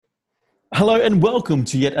Hello and welcome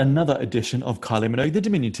to yet another edition of Kylie Minogue, the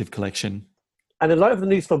Diminutive Collection. And in light of the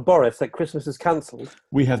news from Boris that Christmas is cancelled,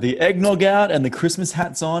 We have the eggnog out and the Christmas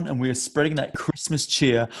hats on, and we are spreading that Christmas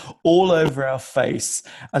cheer all over our face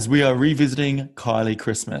as we are revisiting Kylie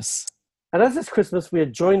Christmas. and as it's Christmas, we are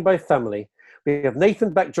joined by family. We have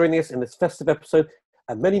Nathan back joining us in this festive episode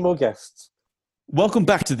and many more guests. Welcome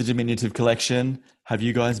back to the Diminutive Collection. Have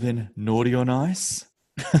you guys been naughty or nice?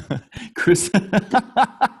 Chris,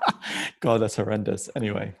 God, that's horrendous.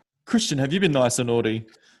 Anyway, Christian, have you been nice or naughty?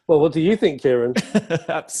 Well, what do you think, Kieran?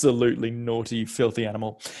 Absolutely naughty, you filthy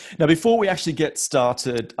animal. Now, before we actually get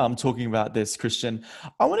started talking about this, Christian,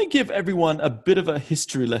 I want to give everyone a bit of a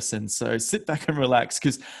history lesson. So sit back and relax,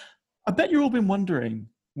 because I bet you've all been wondering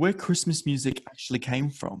where Christmas music actually came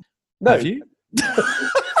from. No. Have you?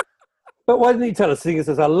 But why didn't you tell us, seeing as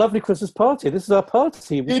it's our lovely Christmas party? This is our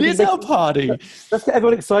party. It is our party. Let's get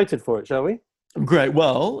everyone excited for it, shall we? Great.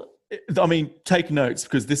 Well, I mean, take notes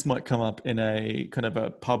because this might come up in a kind of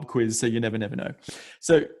a pub quiz, so you never know.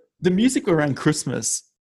 So the music around Christmas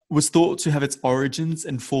was thought to have its origins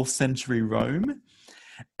in 4th century Rome.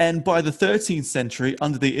 And by the 13th century,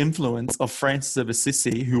 under the influence of Francis of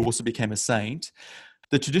Assisi, who also became a saint,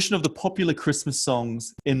 the tradition of the popular Christmas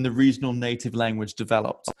songs in the regional native language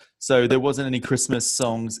developed. So there wasn't any Christmas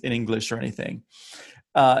songs in English or anything.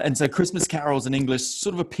 And so Christmas carols in English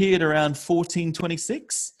sort of appeared around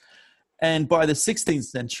 1426. And by the 16th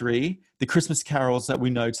century, the Christmas carols that we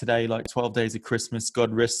know today, like 12 Days of Christmas,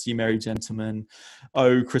 God Rest Ye Merry Gentlemen,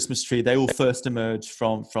 Oh Christmas Tree, they all first emerged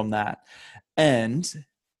from that. And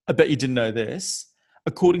I bet you didn't know this.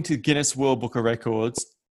 According to Guinness World Book of Records,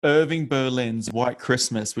 Irving Berlin's White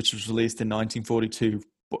Christmas, which was released in 1942,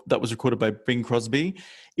 that was recorded by Bing Crosby,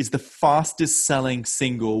 is the fastest selling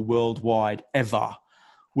single worldwide ever,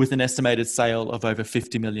 with an estimated sale of over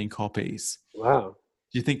 50 million copies. Wow.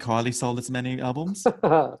 Do you think Kylie sold as many albums?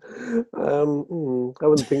 I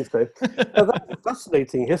wouldn't think so. That's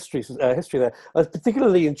fascinating history there. I was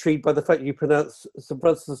particularly intrigued by the fact you pronounce St.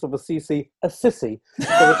 Francis of Assisi a sissy.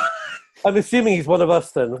 So I'm assuming he's one of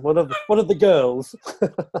us then, one of the girls.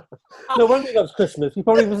 No wonder he loves Christmas. He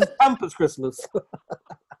probably was Pampers Christmas.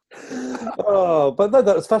 Oh, but no,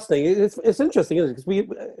 that was fascinating. It's interesting, isn't it?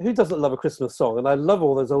 Because who doesn't love a Christmas song? And I love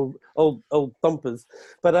all those old thumpers.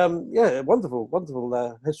 But yeah,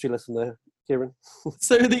 wonderful history lesson there, Kieran.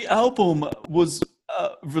 So the album was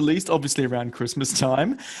released obviously around Christmas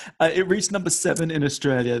time. It reached number 7 in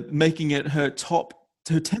Australia, making it her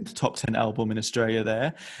 10th top 10 album in Australia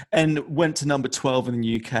there, and went to number 12 in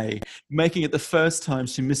the UK, making it the first time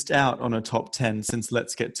she missed out on a top 10 since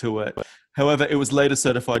Let's Get To It. However, it was later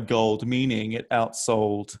certified gold, meaning it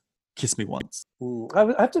outsold Kiss Me Once. I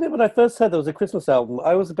have to admit, when I first heard there was a Christmas album,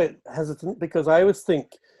 I was a bit hesitant because I always think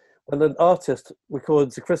when an artist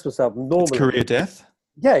records a Christmas album, normally... It's career death?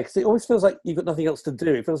 Yeah, because it always feels like you've got nothing else to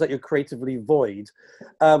do. It feels like you're creatively void.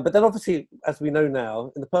 But then obviously, as we know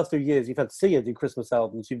now, in the past few years, you've had Sia do Christmas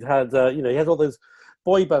albums. You've had, you had all those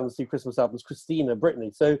boy bands do Christmas albums, Christina,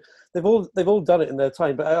 Britney. So they've all done it in their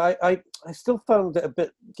time. But I still found it a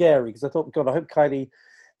bit scary because I thought, God, I hope Kylie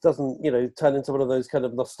doesn't, turn into one of those kind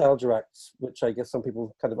of nostalgia acts, which I guess some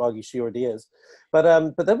people kind of argue she already is. But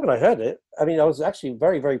then when I heard it, I mean, I was actually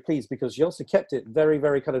very, very pleased because she also kept it very,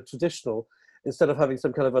 very kind of traditional, instead of having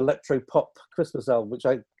some kind of electro pop Christmas album, which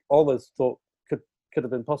I almost thought could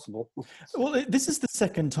have been possible. Well, this is the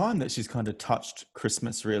second time that she's kind of touched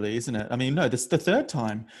Christmas, really, isn't it? I mean, no, this is the third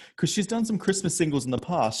time, because she's done some Christmas singles in the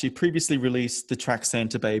past. She previously released the track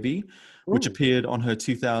Santa Baby, which appeared on her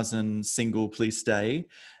 2000 single Please Stay,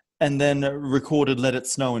 and then recorded Let It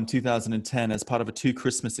Snow in 2010 as part of a 2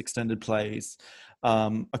 Christmas extended plays,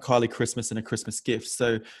 a Kylie Christmas and a Christmas Gift.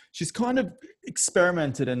 So she's kind of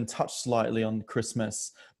experimented and touched slightly on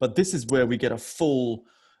Christmas, but this is where we get a full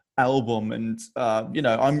album. And,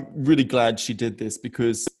 I'm really glad she did this,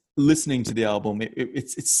 because listening to the album,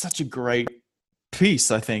 it's such a great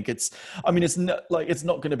piece. I think it's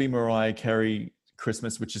not going to be Mariah Carey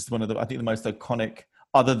Christmas, which is one of the most iconic,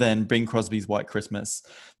 other than Bing Crosby's White Christmas.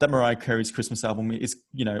 That Mariah Carey's Christmas album is,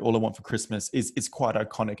 All I Want for Christmas is quite an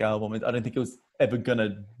iconic album. I don't think it was ever going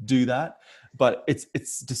to do that, but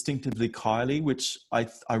it's distinctively Kylie, which I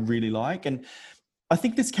really like. And I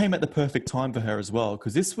think this came at the perfect time for her as well,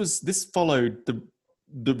 because this followed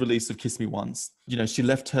the release of Kiss Me Once. She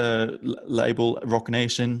left her label Rock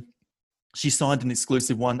Nation. She signed an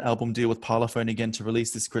exclusive 1 album deal with Parlophone again to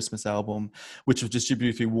release this Christmas album, which was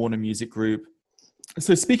distributed through Warner Music Group.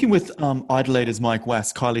 So speaking with Idolators Mike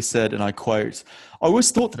West, Kylie said, and I quote, "I always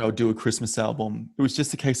thought that I would do a Christmas album. It was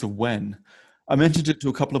just a case of when. I mentioned it to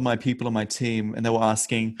a couple of my people on my team, and they were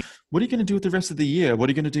asking, what are you going to do with the rest of the year? What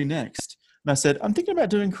are you going to do next? And I said, I'm thinking about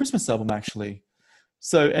doing a Christmas album actually.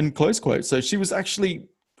 So, and close quote. So she was actually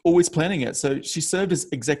always planning it. So she served as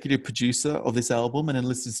executive producer of this album and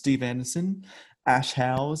enlisted Steve Anderson, Ash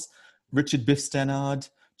Howes, Richard Biff Stannard,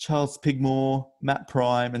 Charles Pigmore, Matt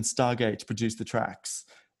Prime, and Stargate to produce the tracks.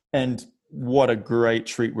 And what a great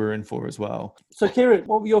treat we're in for as well. So, Kieran,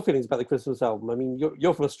 what were your feelings about the Christmas album? I mean,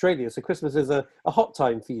 you're from Australia, so Christmas is a hot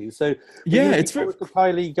time for you. So, yeah, it's very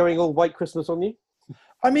Kylie going all white Christmas on you.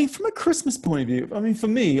 I mean, from a Christmas point of view, I mean, for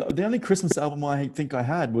me, the only Christmas album I think I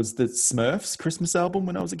had was the Smurfs Christmas album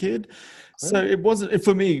when I was a kid. So it wasn't,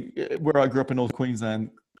 for me, where I grew up in North Queensland,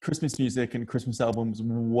 Christmas music and Christmas albums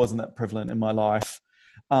wasn't that prevalent in my life.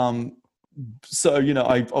 So, you know,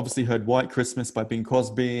 I obviously heard White Christmas by Bing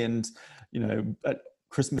Crosby, and, you know, at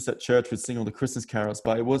Christmas at church would sing all the Christmas carols,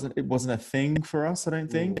 but it wasn't a thing for us, I don't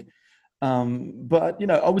think. But, you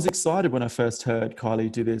know, I was excited when I first heard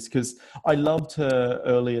Kylie do this because I loved her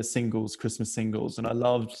earlier singles, Christmas singles, and I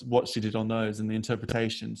loved what she did on those and the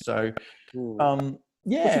interpretation. So,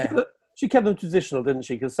 yeah. She kept them traditional, didn't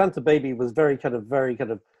she? Because Santa Baby was very kind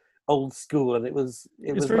of old school, and it was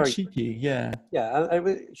very cheeky, yeah. Yeah,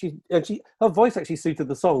 and her voice actually suited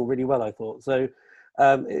the song really well, I thought. So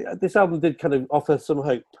this album did kind of offer some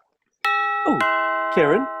hope. Oh,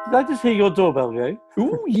 Kieran, did I just hear your doorbell go?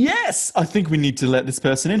 Oh, yes! I think we need to let this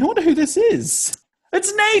person in. I wonder who this is.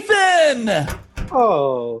 It's Nathan!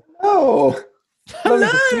 Oh.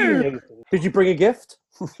 Hello! Did you bring a gift?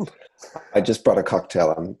 I just brought a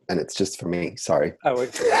cocktail and it's just for me. Sorry. Oh,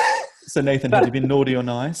 okay. So, Nathan, have you been naughty or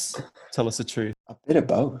nice? Tell us the truth. A bit of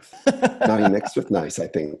both. Naughty mixed with nice, I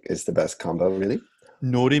think, is the best combo, really.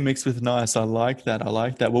 Naughty mixed with nice. I like that.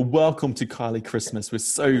 Well, welcome to Kylie Christmas. We're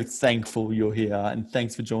so thankful you're here, and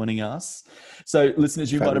thanks for joining us. So,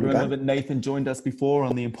 listeners, you might have remembered that Nathan joined us before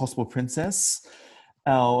on The Impossible Princess,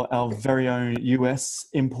 our very own US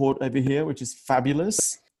import over here, which is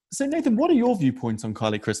fabulous. So, Nathan, what are your viewpoints on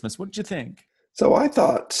Kylie Christmas? What did you think? So I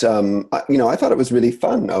thought, I thought it was really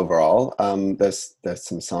fun overall. There's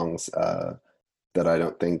some songs that I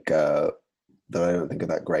don't think are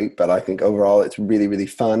that great, but I think overall it's really, really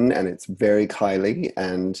fun, and it's very Kylie,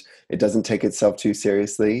 and it doesn't take itself too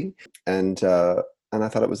seriously. And I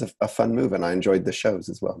thought it was a fun move, and I enjoyed the shows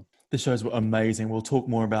as well. The shows were amazing. We'll talk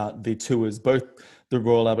more about the tours, both the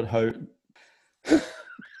Royal Albert Hall.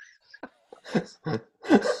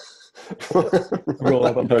 Royal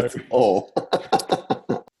Albert Hall.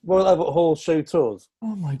 Royal Albert Hall show tours.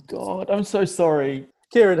 Oh my God, I'm so sorry.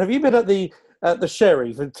 Kieran, have you been at the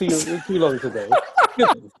Sherry for too long today?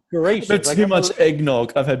 Goodness gracious. I've had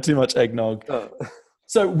too much eggnog. Oh.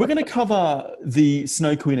 So we're going to cover the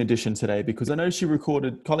Snow Queen edition today because I know she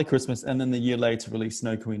recorded Kylie Christmas and then the year later released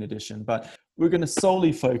Snow Queen edition, but we're going to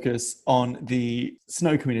solely focus on the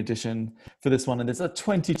Snow Queen edition for this one. And there's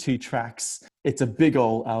 22 tracks. It's a big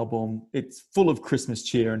old album. It's full of Christmas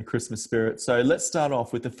cheer and Christmas spirit. So let's start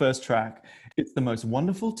off with the first track. It's the most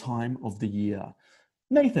wonderful time of the year.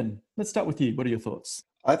 Nathan, let's start with you. What are your thoughts?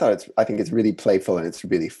 I think it's really playful and it's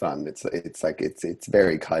really fun. It's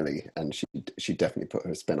very Kylie, and she definitely put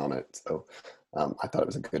her spin on it. So I thought it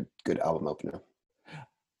was a good album opener.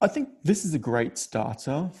 I think this is a great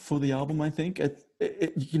starter for the album. I think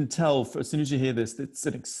you can tell as soon as you hear this, it's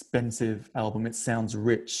an expensive album. It sounds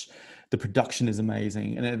rich. The production is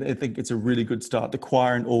amazing, and I think it's a really good start. The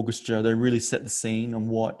choir and orchestra, they really set the scene on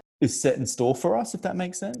what is set in store for us, if that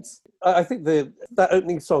makes sense. I think that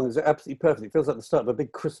opening song is absolutely perfect. It feels like the start of a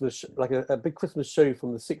big Christmas, like a big Christmas show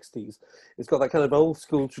from the 60s. It's got that kind of old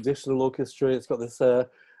school traditional orchestra. It's got this, got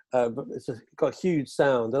a huge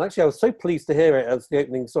sound. And actually, I was so pleased to hear it as the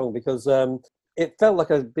opening song because it felt like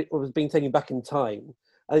it was being taken back in time.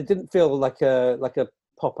 And it didn't feel like a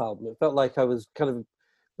pop album. It felt like I was kind of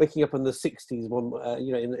waking up in the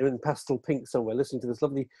 60s in pastel pink somewhere, listening to this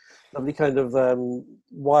lovely kind of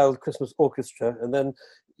wild Christmas orchestra, and then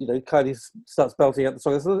Kylie starts belting out the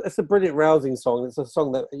song. It's a brilliant rousing song. It's a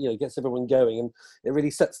song that gets everyone going, and it really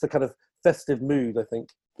sets the kind of festive mood, I think.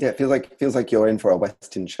 Yeah, it feels like you're in for a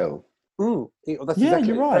Western show. You're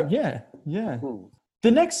right. Yeah. The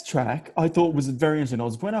next track I thought was very interesting.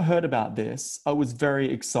 When I heard about this, I was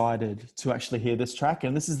very excited to actually hear this track.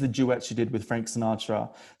 And this is the duet she did with Frank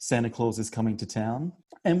Sinatra, Santa Claus is Coming to Town.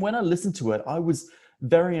 And when I listened to it, I was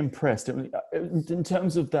very impressed. In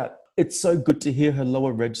terms of that, it's so good to hear her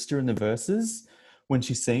lower register in the verses when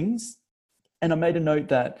she sings. And I made a note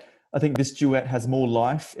that I think this duet has more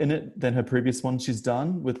life in it than her previous one she's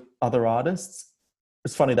done with other artists.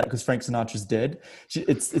 It's funny that because Frank Sinatra's dead, it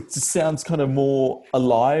just sounds kind of more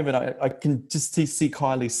alive, and I can just see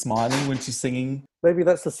Kylie smiling when she's singing. Maybe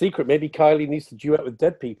that's the secret. Maybe Kylie needs to duet with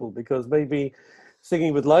dead people because maybe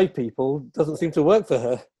singing with live people doesn't seem to work for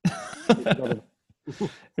her.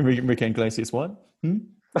 Enrique Iglesias, what?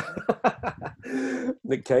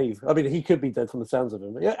 Nick Cave. I mean, he could be dead from the sounds of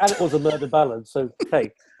him. Yeah, and it was a murder ballad. So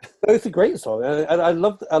hey, it's a great song, and I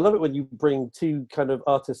love it when you bring two kind of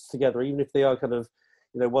artists together, even if they are kind of,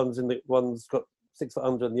 one's got 6 foot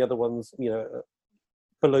under and the other one's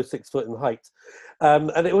below 6 foot in height.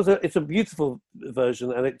 And it's a beautiful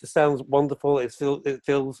version, and it just sounds wonderful. It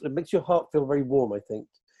makes your heart feel very warm. I think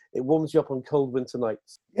it warms you up on cold winter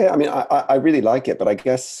nights. Yeah, I mean, I really like it, but I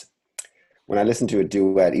guess when I listen to a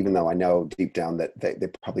duet, even though I know deep down that they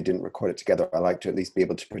probably didn't record it together, I like to at least be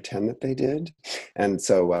able to pretend that they did. And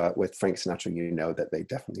so with Frank Sinatra, that they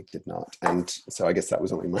definitely did not. And so I guess that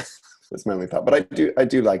was only my only thought. But I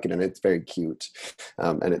do like it, and it's very cute,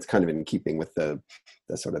 and it's kind of in keeping with the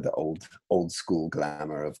sort of the old school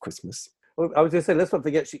glamour of Christmas. Well, I was going to say, let's not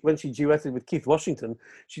forget when she duetted with Keith Washington,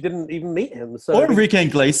 she didn't even meet him. So or Enrique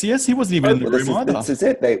Iglesias, he wasn't even in the room either. This is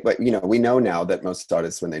it. But we know now that most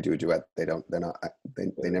artists, when they do a duet, they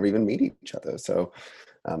never even meet each other. So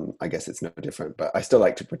I guess it's no different. But I still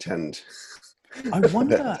like to pretend. I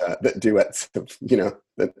wonder that duets,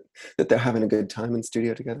 that they're having a good time in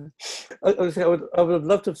studio together. I would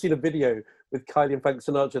love to have seen a video with Kylie and Frank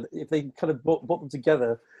Sinatra if they kind of brought them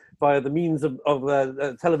together via the means of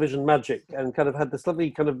television magic, and kind of had this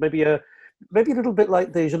lovely kind of maybe a little bit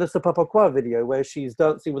like the Je ne sais pas pourquoi video where she's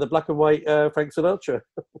dancing with a black and white Frank Sinatra.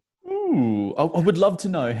 Ooh, I would love to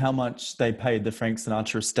know how much they paid the Frank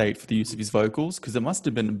Sinatra estate for the use of his vocals, because it must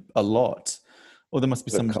have been a lot. Or there must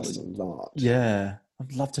be some cost a lot. Yeah,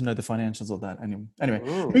 I'd love to know the financials of that. Anyway,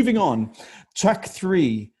 moving on. Track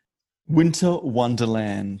 3, Winter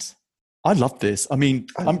Wonderland. I love this. I mean,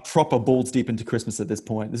 I'm proper balls deep into Christmas at this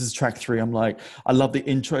point. This is track 3. I'm like, I love the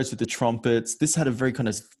intros with the trumpets. This had a very kind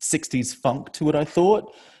of 60s funk to it, I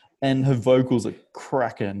thought. And her vocals are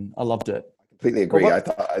cracking. I loved it. Completely agree. I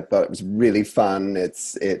thought it was really fun.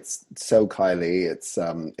 It's so Kylie.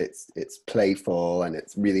 It's playful, and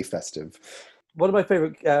it's really festive. One of my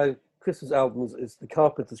favorite Christmas albums is the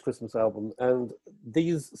Carpenters' Christmas album, and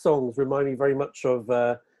these songs remind me very much of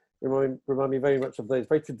those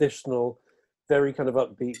very traditional, very kind of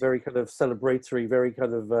upbeat, very kind of celebratory, very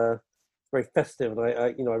kind of very festive, and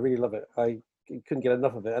I really love it. I couldn't get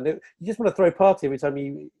enough of it, and you just want to throw a party every time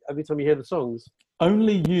you hear the songs.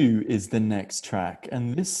 Only You is the next track,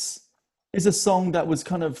 and this is a song that was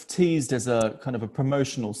kind of teased as a kind of a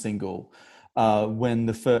promotional single when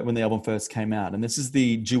the album first came out. And this is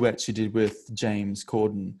the duet she did with James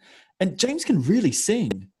Corden. And James can really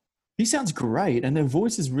sing. He sounds great, and their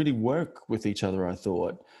voices really work with each other, I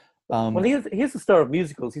thought. Well, he is the star of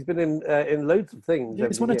musicals. He's been in loads of things. Yeah,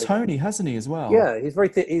 he's won a Tony, hasn't he, as well? Yeah, he's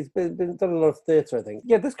he's been done a lot of theatre, I think.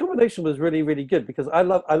 Yeah, this combination was really, really good, because I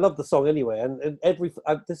love the song anyway, and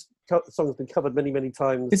this song has been covered many, many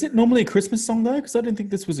times. Is it normally a Christmas song though? Because I didn't think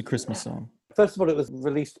this was a Christmas song. First of all, it was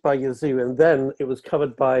released by Yazoo, and then it was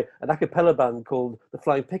covered by an a cappella band called the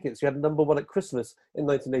Flying Pickets, who had #1 at Christmas in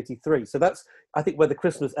 1983. So that's, I think, where the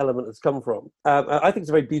Christmas element has come from. I think it's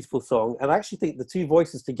a very beautiful song, and I actually think the two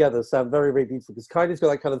voices together sound very, very beautiful, because Kylie's got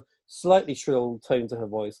that kind of slightly shrill tone to her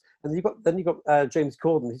voice, and then you've got James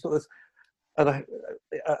Corden. He's got this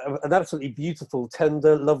an absolutely beautiful,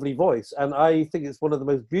 tender, lovely voice, and I think it's one of the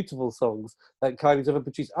most beautiful songs that Kylie's ever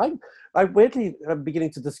produced. I weirdly am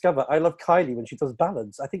beginning to discover I love Kylie when she does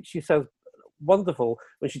ballads. I think she sounds wonderful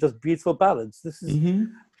when she does beautiful ballads. This is,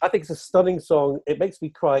 I think it's a stunning song. It makes me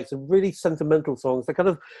cry. It's a really sentimental song. It's a kind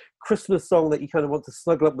of Christmas song that you kind of want to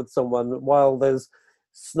snuggle up with someone while there's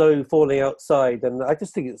snow falling outside, and I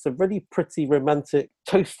just think it's a really pretty, romantic,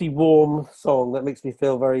 toasty, warm song that makes me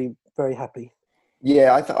feel very, very happy.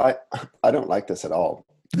 Yeah, I don't like this at all.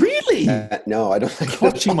 Really? No, I don't think.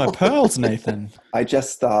 Clutching my pearls, Nathan. I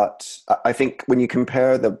just thought, I think when you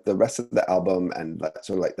compare the rest of the album and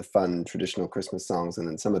sort of like the fun traditional Christmas songs, and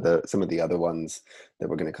then some of the other ones that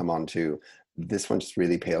we're going to come on to, this one just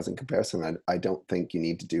really pales in comparison. I don't think you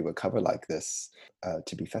need to do a cover like this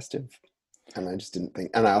to be festive. And I just didn't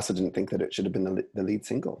think, and I also didn't think that it should have been the lead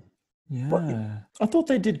single. Yeah, I thought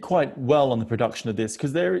they did quite well on the production of this,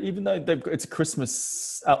 because even though it's a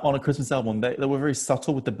Christmas on a Christmas album, they were very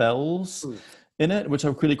subtle with the bells in it, which I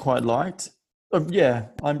really quite liked. Yeah,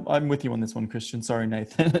 I'm with you on this one, Christian. Sorry,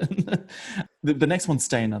 Nathan. The next one,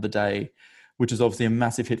 Stay Another Day, which is obviously a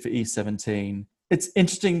massive hit for E17. It's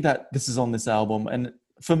interesting that this is on this album, and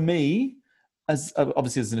for me, as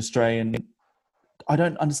obviously as an Australian, I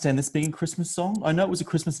don't understand this being a Christmas song. I know it was a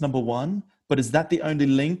Christmas #1, but is that the only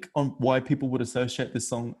link on why people would associate this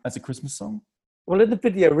song as a Christmas song? Well, in the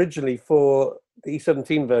video originally for the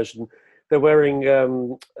E17 version, They're wearing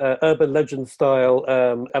urban legend style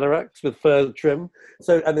anoraks with fur trim.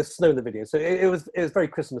 So, and there's snow in the video. So it was very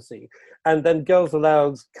Christmassy. And then Girls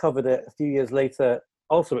Aloud covered it a few years later,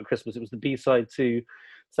 also at Christmas. It was the B-side to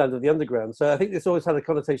Sound of the Underground. So I think this always had a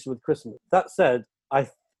connotation with Christmas. That said, I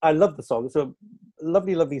love the song. It's a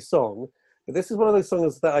lovely, lovely song. But this is one of those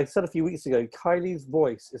songs that I said a few weeks ago. Kylie's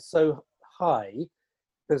voice is so high.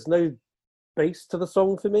 There's no bass to the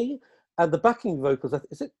song for me. And the backing vocals,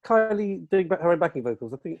 is it Kylie doing her own backing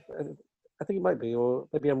vocals? I think it might be, or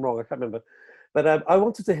maybe I'm wrong. I can't remember. But I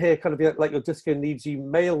wanted to hear kind of like your Disco Needs You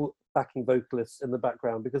male backing vocalists in the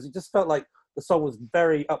background, because it just felt like the song was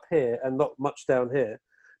very up here and not much down here.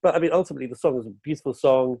 But I mean, ultimately, the song is a beautiful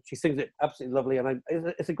song. She sings it absolutely lovely, and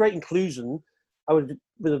it's a great inclusion. I would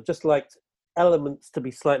have just liked elements to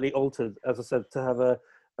be slightly altered, as I said, to have a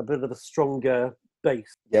bit of a stronger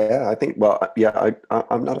bass. Yeah, I think. Well, yeah,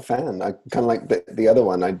 I'm not a fan. I kind of like the other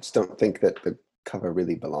one. I just don't think that the cover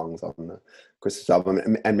really belongs on the Christmas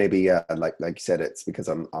album. And maybe, like you said, it's because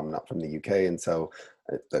I'm not from the UK, and so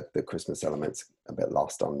the Christmas element's a bit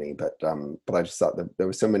lost on me. But I just thought that there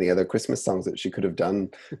were so many other Christmas songs that she could have done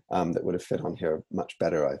that would have fit on here much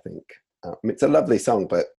better, I think. I mean, it's a lovely song,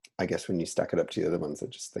 but I guess when you stack it up to the other ones, I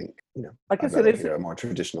just think, I guess I'd it is hear a more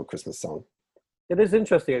traditional Christmas song. It is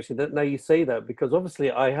interesting, actually, that now you say that, because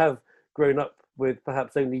obviously I have grown up with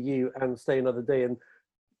Perhaps Only You and Stay Another Day, and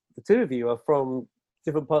the two of you are from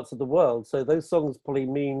different parts of the world, so those songs probably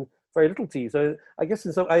mean very little to you. So I guess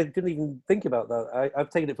I didn't even think about that. I've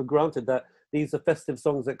taken it for granted that these are festive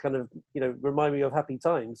songs that kind of, remind me of happy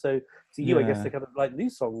times. So to you, I guess they're kind of like new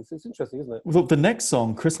songs. It's interesting, isn't it? Well, the next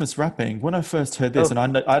song, Christmas Wrapping, when I first heard this, and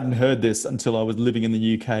I hadn't heard this until I was living in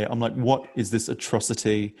the UK, I'm like, what is this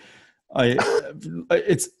atrocity?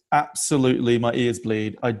 It's absolutely, my ears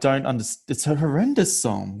bleed. I don't understand. It's a horrendous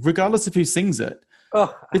song, regardless of who sings it.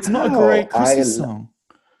 It's not a great Christmas song.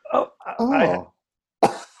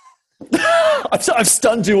 I've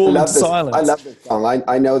stunned you all in silence. I love this song.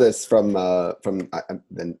 I know this from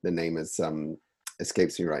the name is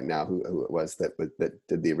escapes me right now. Who it was that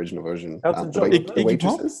did the original version? The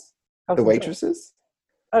Waitresses. The Waitresses.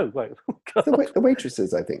 Oh, right. The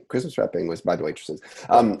Waitresses, I think. Christmas Wrapping was by the Waitresses.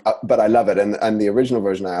 But I love it. And the original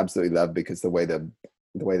version I absolutely love, because the way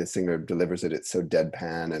the singer delivers it, it's so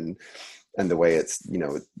deadpan, and the way it's,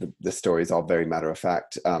 the story is all very matter of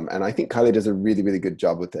fact. And I think Kylie does a really, really good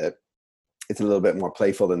job with it. It's a little bit more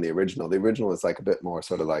playful than the original. The original is like a bit more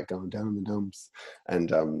sort of like going down in the dumps. And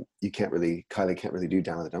Kylie can't really do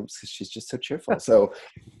down in the dumps because she's just so cheerful. So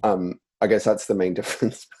I guess that's the main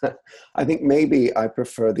difference. I think maybe I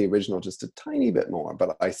prefer the original just a tiny bit more,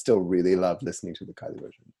 but I still really love listening to the Kylie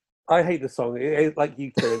version. I hate the song. Like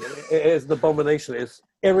you said, it is an abomination. It's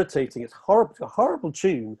irritating. It's horrible. It's a horrible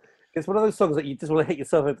tune. It's one of those songs that you just want to hit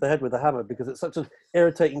yourself over the head with a hammer, because it's such an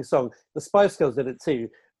irritating song. The Spice Girls did it too,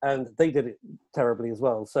 and they did it terribly as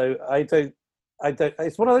well. So I don't.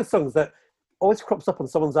 It's one of those songs that always crops up on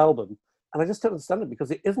someone's album, and I just don't understand it,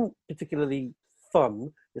 because it isn't particularly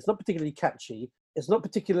fun. It's not particularly catchy. It's not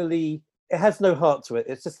particularly. It has no heart to it.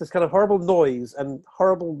 It's just this kind of horrible noise and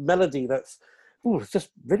horrible melody that's. It's just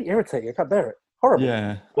really irritating. I can't bear it. Horrible.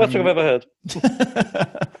 Yeah. Worst thing I've ever heard.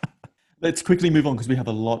 Let's quickly move on, because we have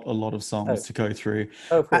a lot of songs to go through.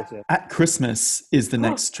 Oh, of course, yeah. At Christmas is the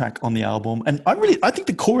next track on the album, and I think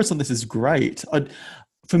the chorus on this is great.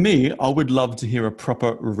 For me, I would love to hear a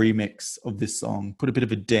proper remix of this song. Put a bit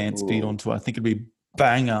of a dance beat onto it. I think it'd be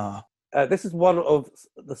banger. This is one of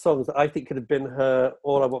the songs that I think could have been her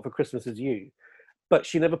All I Want for Christmas Is You. But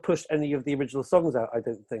she never pushed any of the original songs out, I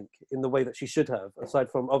don't think, in the way that she should have, aside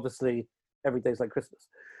from, obviously, Every Day's Like Christmas.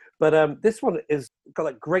 But this one is got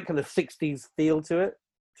like great kind of 60s feel to it,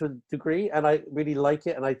 to a degree, and I really like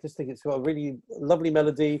it. And I just think it's got a really lovely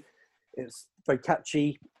melody. It's very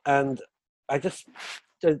catchy, and I just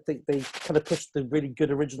don't think they kind of pushed the really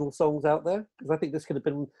good original songs out there, because I think this could have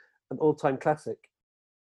been an all-time classic.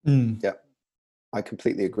 Yeah, I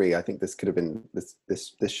completely agree. I think this could have been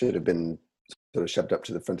this should have been sort of shoved up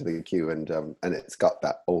to the front of the queue, and it's got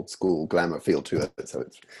that old school glamour feel to it. So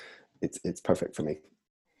it's perfect for me.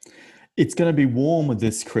 It's Gonna Be Warm with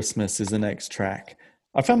This Christmas is the next track.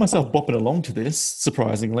 I found myself bopping along to this,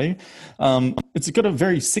 surprisingly. It's got a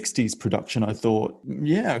very 60s production, I thought.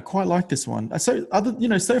 Yeah, I quite like this one. So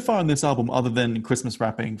so far on this album, other than Christmas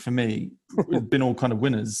Wrapping, for me, it's been all kind of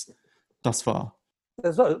winners thus far.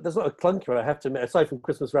 There's not a clunker, I have to admit, aside from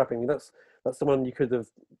Christmas Wrapping. That's the one you could have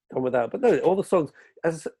gone without. But no, all the songs,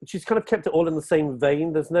 she's kind of kept it all in the same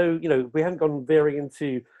vein. There's no, we haven't gone veering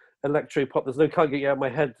into electro pop. There's no Can't Get You Out of My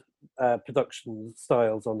Head production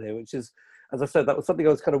styles on here, which is, as I said, that was something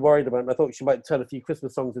I was kind of worried about. And I thought she might turn a few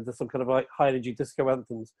Christmas songs into some kind of like high energy disco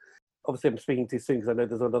anthems. Obviously, I'm speaking too soon because I know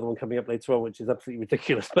there's another one coming up later on, which is absolutely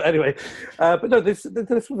ridiculous. But anyway, but no, this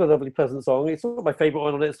was a lovely, pleasant song. It's not my favourite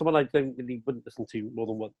one on it. It's the one I wouldn't listen to more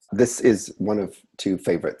than once. This is one of two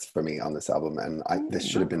favorites for me on this album, and this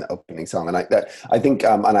should have been the opening song. And I think,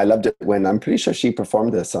 and I loved it when I'm pretty sure she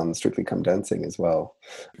performed this on Strictly Come Dancing as well.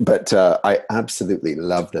 But I absolutely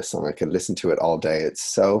love this song. I could listen to it all day. It's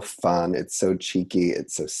so fun. It's so cheeky.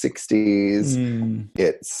 It's so 60s.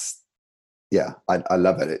 It's yeah, I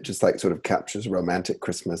love it. It just like sort of captures romantic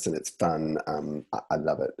Christmas, and it's fun. I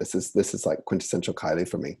love it. This is like quintessential Kylie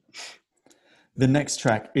for me. The next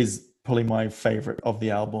track is probably my favorite of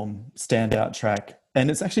the album, standout track,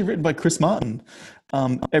 and it's actually written by Chris Martin.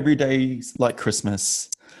 Every Day's Like Christmas.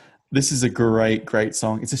 This is a great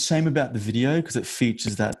song. It's a shame about the video because it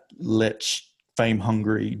features that lech,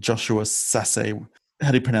 fame-hungry Joshua Sasse. How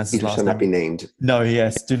do you pronounce his last name? Not be named. No,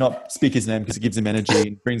 yes. Do not speak his name because it gives him energy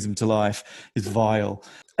and brings him to life. It's vile.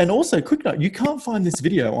 And also, quick note, you can't find this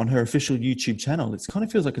video on her official YouTube channel. It kind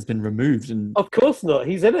of feels like it's been removed. And of course not.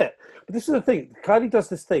 He's in it. But this is the thing. Kylie does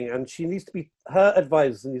this thing, and she needs to be, her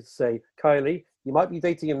advisors need to say, Kylie, you might be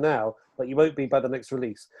dating him now, but you won't be by the next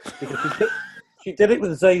release. Because she did it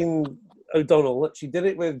with Zayn O'Donnell, she did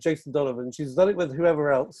it with Jason Donovan, she's done it with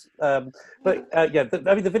whoever else. The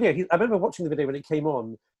video, I remember watching the video when it came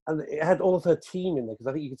on, and it had all of her team in there, because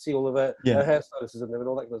I think you could see all of her hairstylists in there and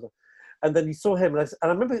all that kind of stuff. And then you saw him, and I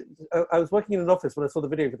remember I was working in an office when I saw the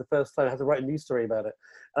video for the first time. I had to write a news story about it.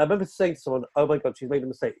 And I remember saying to someone, oh my God, she's made a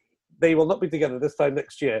mistake. They will not be together this time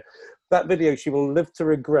next year. That video she will live to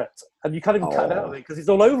regret. And you can't even cut it out of it because it's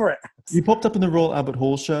all over it. You popped up in the Royal Albert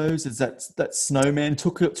Hall shows. It's that snowman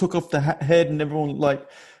took off the head, and everyone like,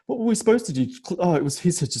 what were we supposed to do? Oh, it was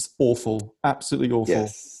his just awful, absolutely awful.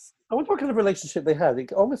 Yes. I wonder what kind of relationship they had.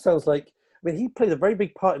 It almost sounds like, he played a very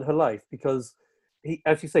big part in her life because he,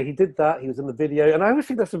 as you say, he did that. He was in the video, and I always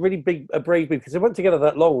think that's a brave move because they weren't together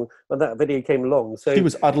that long when that video came along. So she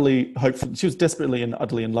was utterly hopeful. She was desperately and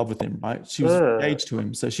utterly in love with him, right? She was engaged to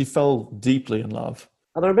him, so she fell deeply in love.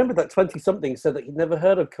 And I remember that 20-something said that he'd never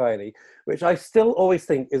heard of Kylie, which I still always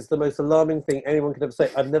think is the most alarming thing anyone could ever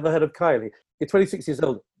say. I've never heard of Kylie. You're 26 years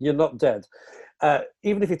old. You're not dead.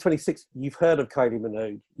 Even if you're 26, you've heard of Kylie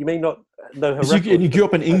Minogue. You may not know her record. You grew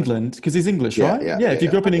up in England, because he's English, right? If you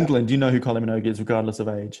grew up in England, you know who Kylie Minogue is, regardless of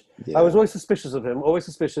age. Yeah. I was always suspicious of him, always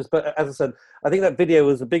suspicious. But as I said, I think that video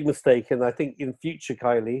was a big mistake. And I think in future,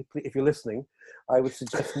 Kylie, if you're listening, I would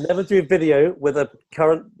suggest never do a video with a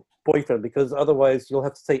current boyfriend, because otherwise you'll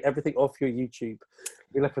have to take everything off your YouTube.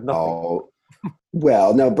 You're left with nothing. Oh,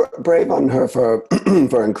 well, no, brave on her for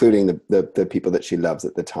for including the people that she loves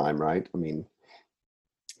at the time, right? I mean,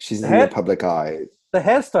 she's in the public eye. The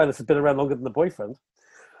hairstylist has been around longer than the boyfriend.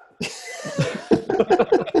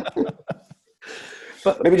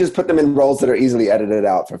 But maybe just put them in roles that are easily edited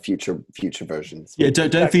out for future versions. Yeah,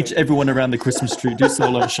 don't feature everyone around the Christmas tree. Do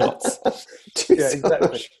solo shots.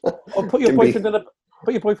 Exactly. Or put your boyfriend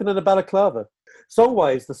in a balaclava.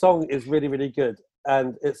 Song-wise, the song is really, really good,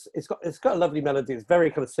 and it's got a lovely melody. It's very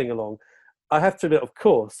kind of sing-along. I have to admit, of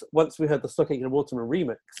course, once we heard the Stock Aitken and Waterman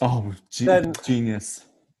remix, then genius.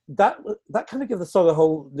 That kind of gives the song a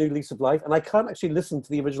whole new lease of life, and I can't actually listen to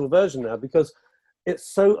the original version now because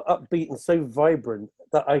it's so upbeat and so vibrant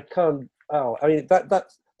that I can't. Oh, I mean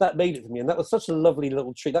that made it for me, and that was such a lovely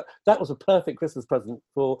little treat. That was a perfect Christmas present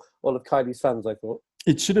for all of Kylie's fans, I thought.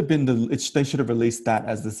 It should have been they should have released that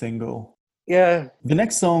as the single. Yeah. The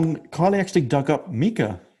next song, Kylie actually dug up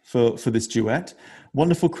Mika for this duet,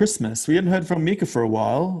 Wonderful Christmas. We hadn't heard from Mika for a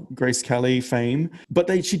while, Grace Kelly fame, but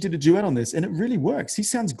she did a duet on this, and it really works. He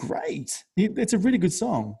sounds great. It's a really good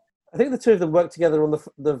song. I think the two of them worked together on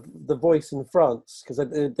the Voice in France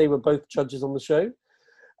because they were both judges on the show.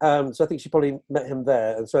 So I think she probably met him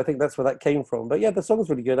there, and so I think that's where that came from. But yeah, the song's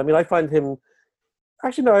really good. I mean, I find him.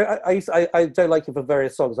 Actually, no, I don't like him for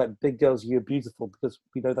various songs like "Big Girls, You're Beautiful" because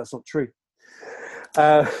we know that's not true.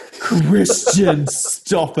 Christian,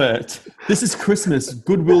 stop it! This is Christmas.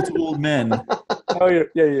 Goodwill to all men. Oh yeah.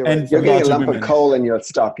 And you're getting a lump of coal in your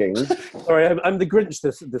stocking. Sorry, I'm the Grinch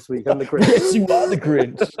this week. I'm the Grinch. Yes, you are the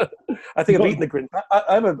Grinch. I think I've eaten the Grinch.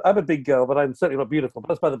 I'm a big girl, but I'm certainly not beautiful. But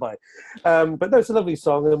that's by the by. But no, it's a lovely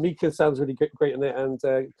song, and Mika sounds really great in it, and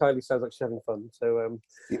Kylie sounds like she's having fun. So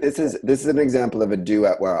this is an example of a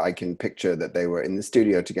duet where I can picture that they were in the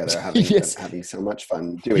studio together having so much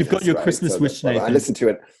fun doing. You've got your Christmas wish, Nathan. I listen to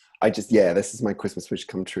it. This is my Christmas wish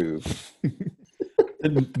come true.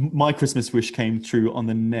 My Christmas wish came true on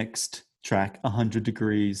the next track, 100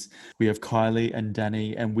 Degrees. We have Kylie and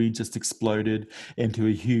Danny, and we just exploded into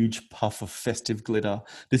a huge puff of festive glitter.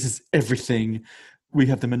 This is everything. We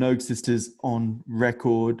have the Minogue sisters on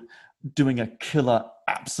record doing a killer,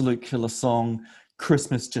 absolute killer song.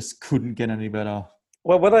 Christmas just couldn't get any better.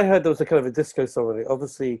 Well, when I heard there was a kind of a disco song on it,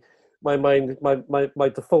 obviously my mind, my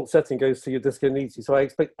default setting goes to Your Disco Needs You. So I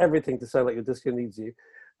expect everything to sound like Your Disco Needs You.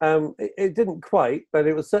 It didn't quite, but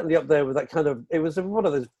it was certainly up there with that kind of, it was one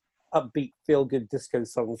of those upbeat, feel-good disco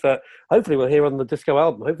songs that hopefully we'll hear on the disco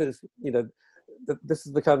album. Hopefully it's, this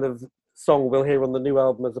is the kind of song we'll hear on the new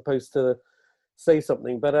album as opposed to Say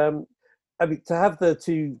Something. But I mean, to have the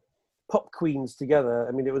two pop queens together,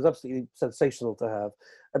 I mean, it was absolutely sensational to have.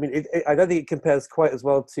 I mean, I don't think it compares quite as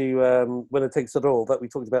well to When It Takes It All that we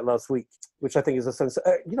talked about last week, which I think is a sense.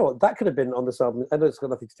 You know what, that could have been on this album. I know it's got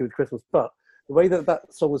nothing to do with Christmas, but the way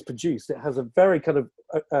that song was produced, it has a very kind of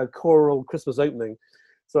choral Christmas opening.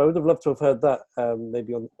 So I would have loved to have heard that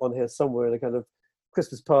maybe on here somewhere in a kind of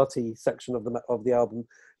Christmas party section of the album.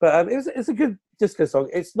 But it's a good disco song.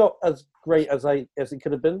 It's not as great as it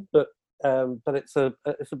could have been, but it's a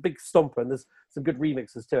big stomper, and there's some good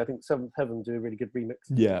remixes too. I think Seventh Heaven do a really good remix.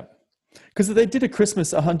 Yeah, because they did a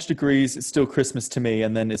Christmas 100 Degrees. It's still Christmas to me,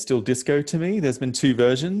 and then it's still disco to me. There's been two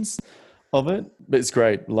versions of it, but it's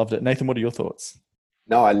great. Loved it. Nathan, what are your thoughts?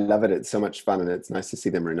 No, I love it. It's so much fun, and it's nice to see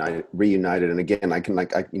them reunited. And again,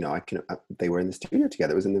 they were in the studio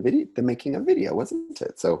together. It was in the video, the making of video, wasn't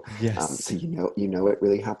it? So, yes. So it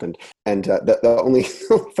really happened. And the only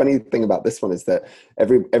funny thing about this one is that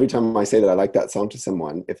every time I say that I like that song to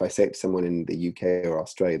someone, if I say it to someone in the UK or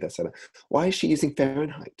Australia, they say, "Why is she using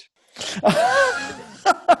Fahrenheit?"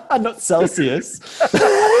 Not Celsius.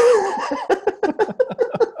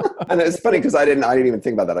 And it's funny because I didn't even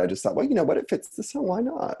think about that. I just thought, well, you know what? It fits the song. Why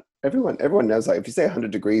not? Everyone knows, like, if you say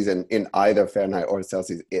 100 degrees in either Fahrenheit or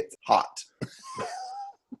Celsius, it's hot.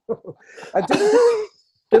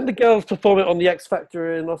 Didn't the girls perform it on the X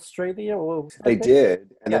Factor in Australia? They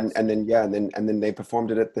did, and yes. then they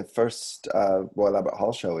performed it at the first Royal Albert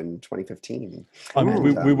Hall show in 2015. I mean,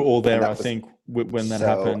 we were all there, I think, when that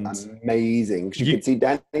happened. Amazing. You could see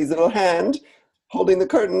Danny's little hand holding the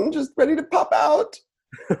curtain, just ready to pop out.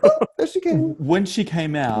 There she came. When she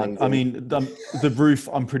came out, amazing. I mean, the roof,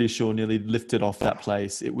 I'm pretty sure, nearly lifted off that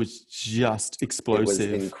place. It was just explosive.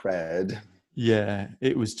 It was incredible. Yeah,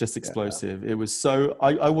 it was just explosive. Yeah. It was so,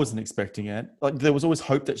 I wasn't expecting it. Like, there was always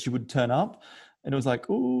hope that she would turn up, and it was like,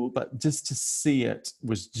 oh, but just to see it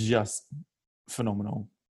was just phenomenal.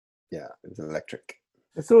 Yeah, it was electric.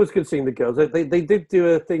 It's always good seeing the girls. They did do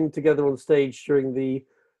a thing together on stage during the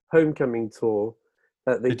Homecoming tour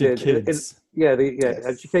that they did. Kids. Yes.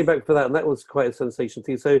 And she came back for that, and that was quite a sensation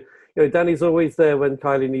too. So, Danny's always there when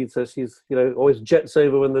Kylie needs her. She's, always jets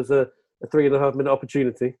over when there's a 3.5 minute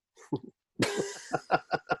opportunity.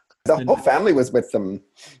 The whole family was with them.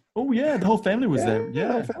 Oh yeah, the whole family was there. Yeah,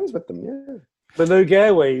 the whole family was with them. Yeah. Minogue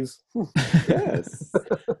Airways. Yes.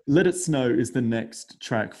 Let It Snow is the next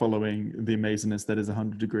track following the amazingness that is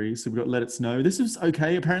 100 Degrees. So we've got Let It Snow. This is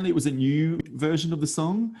okay. Apparently it was a new version of the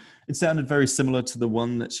song. It sounded very similar to the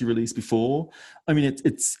one that she released before. I mean,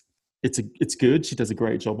 it's good. She does a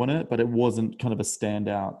great job on it, but it wasn't kind of a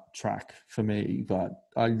standout track for me. But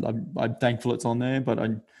I'm thankful it's on there, but I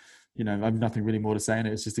have nothing really more to say in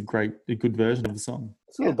it. It's just a good version of the song.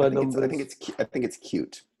 I think it's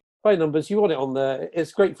cute. By numbers, you want it on there.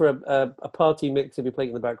 It's great for a party mix if you're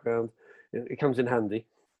playing in the background. It comes in handy.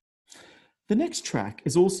 The next track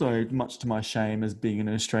is also, much to my shame as being an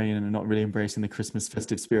Australian and not really embracing the Christmas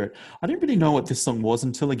festive spirit, I didn't really know what this song was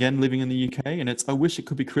until, again, living in the UK, and it's I Wish It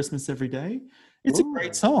Could Be Christmas Every Day. It's a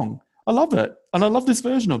great song. I love it. And I love this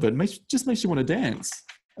version of it. Just makes you want to dance.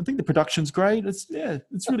 I think the production's great. It's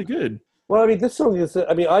really good. Well, I mean, this song is,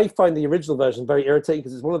 I find the original version very irritating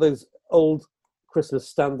because it's one of those old Christmas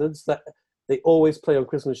standards that they always play on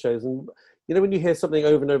Christmas shows. And, when you hear something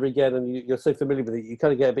over and over again and you're so familiar with it, you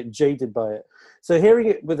kind of get a bit jaded by it. So hearing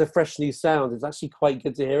it with a fresh new sound is actually quite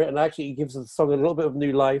good to hear it. And actually it gives the song a little bit of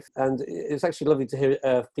new life. And it's actually lovely to hear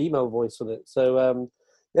a female voice on it. So,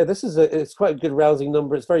 this is it's quite a good rousing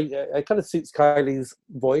number. It's very, it kind of suits Kylie's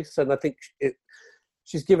voice. And I think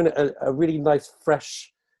she's given it a really nice,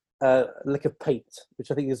 fresh lick of paint,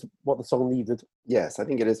 which I think is what the song needed. Yes, I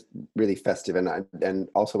think it is really festive. And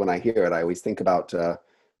also when I hear it, I always think about,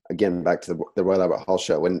 again, back to the Royal Albert Hall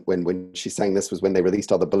show, when she sang this was when they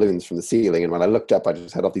released all the balloons from the ceiling. And when I looked up, I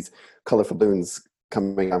just had all these colorful balloons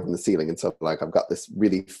coming out from the ceiling. And so I've got this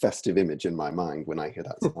really festive image in my mind when I hear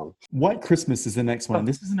that song. White Christmas is the next one.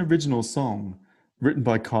 This is an original song written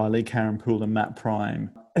by Kylie, Karen Poole and Matt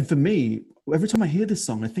Prime. And for me, every time I hear this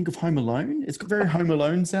song, I think of Home Alone. It's got very Home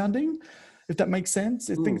Alone sounding, if that makes sense.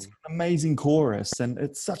 I think it's got an amazing chorus, and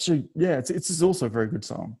it's such a it's also a very good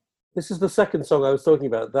song. This is the second song I was talking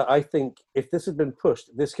about that I think if this had been pushed,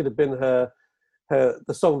 this could have been the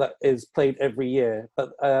song that is played every year.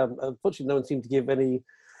 But unfortunately, no one seemed to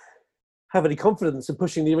have any confidence in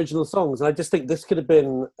pushing the original songs. And I just think this could have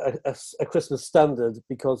been a Christmas standard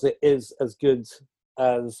because it is as good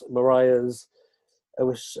as Mariah's. I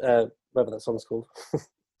wish whatever that song's called.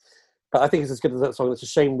 But I think it's as good as that song. It's a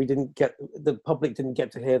shame the public didn't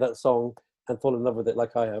get to hear that song and fall in love with it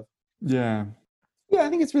like I have. Yeah. Yeah, I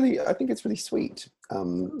think it's really sweet.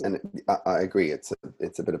 And I agree. It's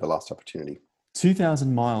a bit of a lost opportunity.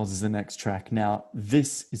 2000 Miles is the next track. Now,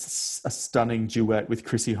 this is a stunning duet with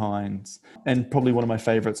Chrissie Hynde, and probably one of my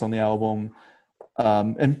favorites on the album.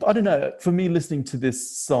 And I don't know, for me, listening to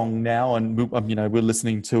this song now, and we're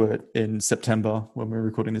listening to it in September when we're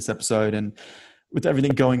recording this episode, and with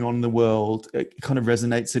everything going on in the world, it kind of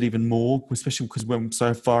resonates it even more, especially because we're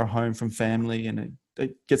so far home from family, and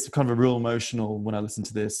it gets kind of a real emotional when I listen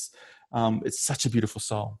to this. It's such a beautiful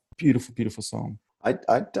song. Beautiful, beautiful song. I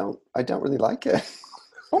don't really like it.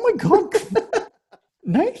 Oh my God.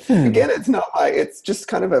 Nathan. Again, it's just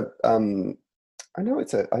kind of a I know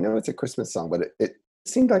it's a Christmas song, but it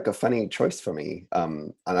seemed like a funny choice for me.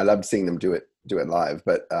 And I loved seeing them do it live.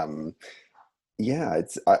 But yeah,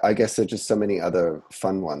 I guess there's just so many other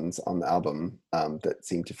fun ones on the album that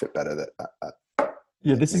seem to fit better.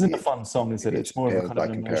 Yeah, this isn't a fun song, is it? It's more of a kind of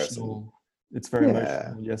emotional. Comparison. It's very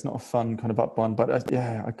emotional. Yeah, it's not a fun kind of up one, but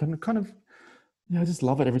I kind of I just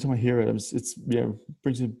love it every time I hear it. It's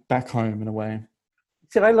brings me back home in a way.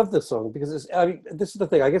 See, I love this song because this is the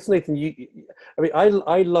thing. I guess, Nathan,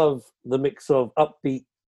 I love the mix of upbeat,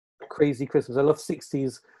 crazy Christmas. I love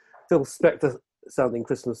 60s Phil Spector sounding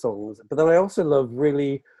Christmas songs, but then I also love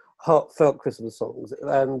really heartfelt Christmas songs.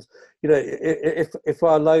 And, if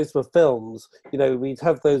our lives were films, we'd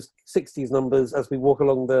have those 60s numbers as we walk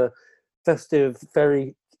along the festive,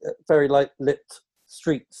 very light lit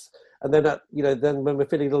streets. And then, then when we're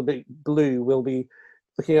feeling a little bit blue, we'll be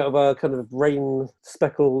looking out of our kind of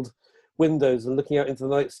rain-speckled windows and looking out into the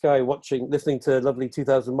night sky, listening to lovely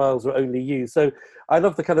 2000 Miles or Only You. So I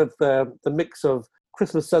love the kind of the mix of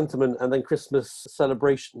Christmas sentiment and then Christmas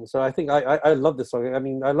celebration. So I think I love this song. I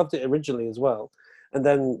mean, I loved it originally as well. And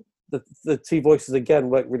then the two voices again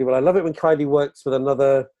work really well. I love it when Kylie works with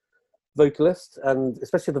another vocalist, and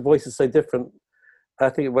especially if the voice is so different. I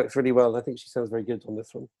think it works really well. I think she sounds very good on this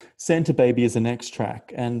one. Santa Baby is the next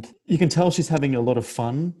track, and you can tell she's having a lot of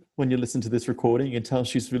fun when you listen to this recording. You can tell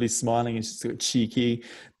she's really smiling and she's sort of cheeky.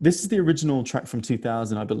 This is the original track from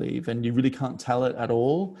 2000, I believe, and you really can't tell it at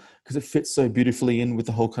all because it fits so beautifully in with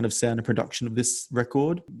the whole kind of sound and production of this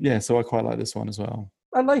record. Yeah, so I quite like this one as well.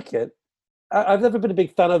 I like it. I've never been a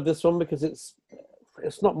big fan of this one because it's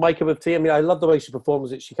not my cup of tea. I mean, I love the way she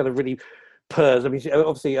performs it. She kind of really purrs. I mean,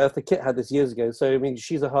 obviously Eartha Kitt had this years ago, so I mean,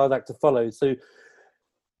 she's a hard act to follow. So,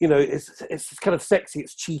 it's kind of sexy,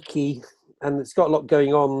 it's cheeky, and it's got a lot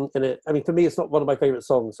going on in it. I mean, for me, it's not one of my favorite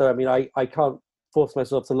songs, so I mean, I can't force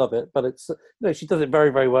myself to love it, but it's she does it very,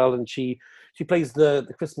 very well, and she plays the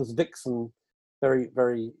Christmas vixen very,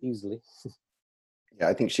 very easily. Yeah,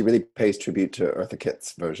 I think she really pays tribute to Eartha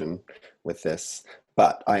Kitt's version with this,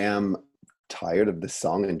 but I am tired of this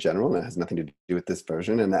song in general, and it has nothing to do with this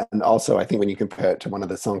version. And also, I think when you compare it to one of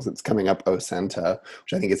the songs that's coming up, "Oh Santa,"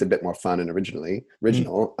 which I think is a bit more fun and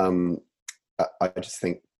original, I just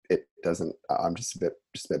think it doesn't. I'm just a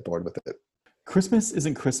bit bored with it. Christmas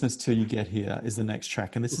Isn't Christmas Till You Get Here is the next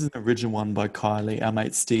track, and this is an original one by Kylie, our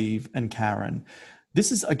mate Steve, and Karen.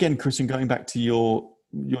 This is, again, Christian, going back to your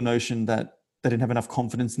notion that they didn't have enough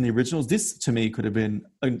confidence in the originals. This, to me, could have been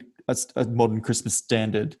a modern Christmas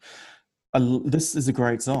standard. This is a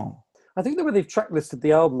great song. I think the way they've track listed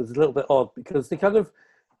the album is a little bit odd because they kind of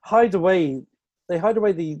hide away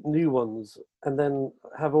the new ones and then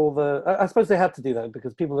have all the... I suppose they had to do that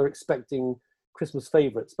because people are expecting Christmas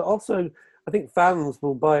favourites. But also, I think fans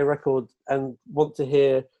will buy a record and want to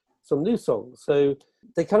hear some new songs. So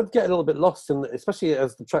they kind of get a little bit lost in, especially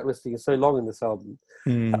as the track listing is so long in this album.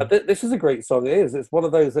 This is a great song. It is. It's one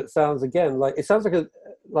of those that sounds, again, like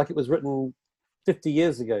it was written 50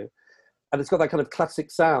 years ago. And it's got that kind of classic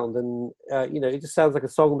sound, and it just sounds like a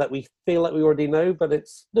song that we feel like we already know, but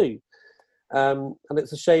it's new. And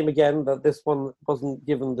it's a shame again that this one wasn't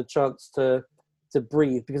given the chance to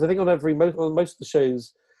breathe, because I think on most of the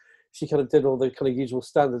shows, she kind of did all the kind of usual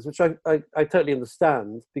standards, which I totally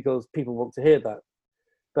understand because people want to hear that.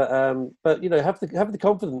 But you know, have the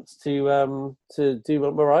confidence to do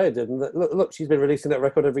what Mariah did. And look, she's been releasing that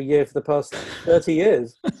record every year for the past 30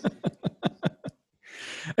 years.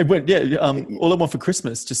 It went, All I Want for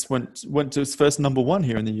Christmas just went to its first number one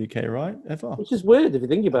here in the UK, right? Ever. Which is weird if you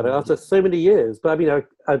think about it, after so many years. But I mean,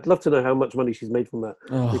 I'd love to know how much money she's made from that.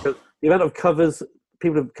 Because the amount of covers,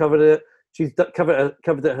 people have covered it. She's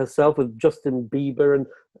covered it herself with Justin Bieber, and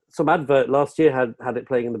some advert last year had it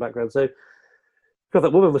playing in the background. So, God,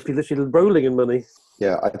 that woman must be literally rolling in money.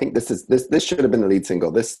 Yeah, I think this should have been the lead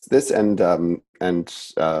single. This and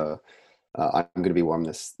I'm going to be warm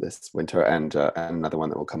this winter, and another one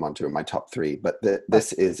that will come onto in my top 3. But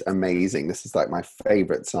this is amazing. This is like my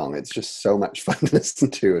favorite song. It's just so much fun to listen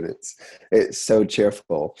to, and it's so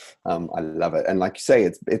cheerful. I love it. And like you say,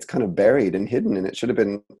 it's kind of buried and hidden, and it should have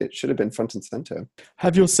been front and center.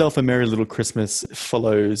 Have Yourself a Merry Little Christmas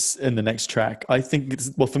follows in the next track. I think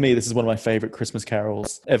for me, this is one of my favorite Christmas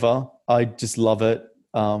carols ever. I just love it.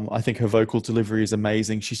 I think her vocal delivery is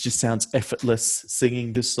amazing. She just sounds effortless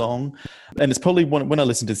singing this song. And it's probably when I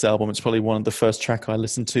listen to this album, it's probably one of the first track I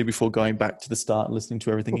listened to before going back to the start and listening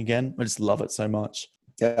to everything again. I just love it so much.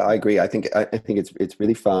 Yeah, I agree. I think it's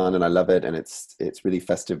really fun, and I love it, and it's really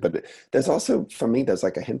festive. But there's also, for me, there's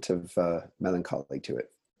like a hint of melancholy to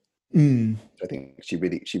it. I think she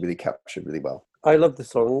really captured really well. I love the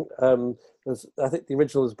song. I think the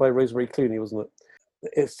original is by Rosemary Clooney, wasn't it?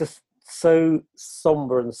 It's just so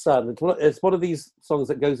somber and sad. It's one of these songs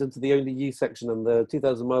that goes into the Only You section and the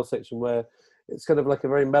 2000 Miles section, where it's kind of like a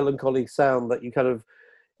very melancholy sound that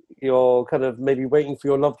you're kind of maybe waiting for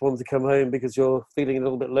your loved one to come home because you're feeling a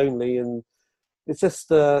little bit lonely. And it's just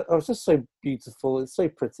it's just so beautiful. It's so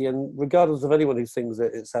pretty, and regardless of anyone who sings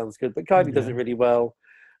it, it sounds good. But Kylie does it really well.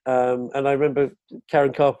 And I remember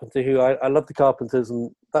Karen Carpenter, who I love the Carpenters,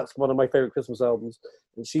 and that's one of my favorite Christmas albums.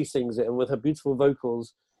 And she sings it, and with her beautiful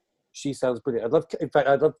vocals, she sounds brilliant.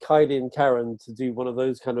 I'd love Kylie and Karen to do one of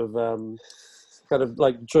those kind of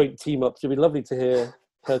like joint team ups. It'd be lovely to hear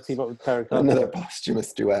her team up with Karen Carpenter. Another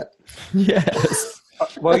posthumous duet. Yes.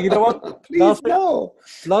 Well, you know what? Please,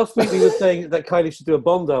 last week we were saying that Kylie should do a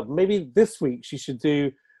Bond album. Maybe this week she should do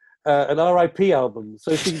an R.I.P. album,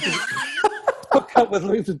 so she can hook up with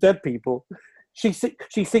loads of dead people. She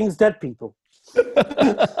sings dead people.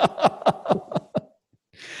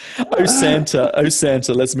 Oh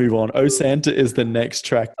Santa, let's move on. Oh Santa is the next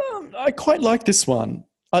track. I quite like this one.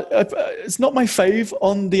 It's not my fave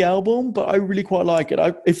on the album, but I really quite like it.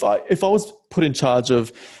 If I was put in charge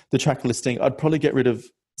of the track listing, I'd probably get rid of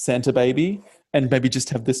Santa Baby and maybe just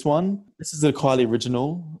have this one. This is a Kylie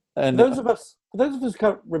original. And for those of us who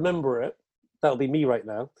can't remember it, that'll be me right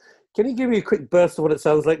now. Can you give me a quick burst of what it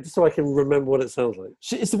sounds like, just so I can remember what it sounds like?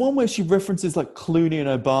 It's the one where she references like Clooney and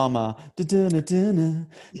Obama.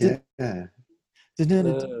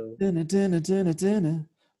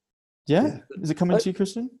 Yeah? Is it coming to you,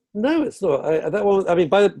 Christian? No, it's not. That one. I mean,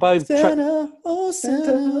 by Santa, oh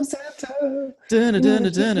Santa, Santa,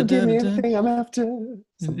 Santa. give me everything I'm after.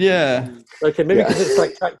 Yeah. Okay, maybe because it's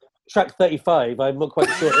like track 35. I'm not quite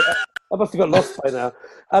sure. I must have got lost by now.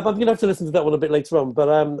 I'm going to have to listen to that one a bit later on. But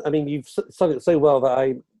I mean, you've sung it so well that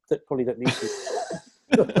I probably don't need to.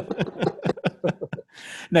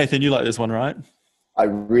 Nathan, you like this one, right? I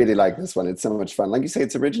really like this one. It's so much fun. Like you say,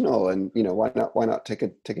 it's original, and why not take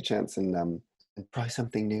a chance and try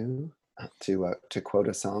something new to quote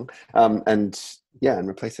a song, and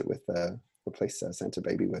replace it with Santa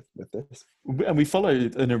Baby with this. And we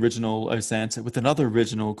followed an original Oh Santa with another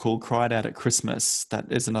original called Cried Out at Christmas. That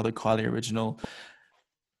is another Kylie original.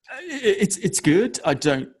 It's good. I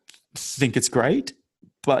don't think it's great,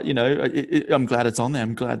 but I'm glad it's on there.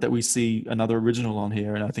 I'm glad that we see another original on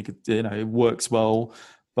here, and I think it works well.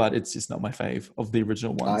 But it's just not my fave of the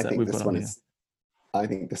original ones that we've got on here. I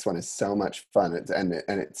think this one is so much fun, it's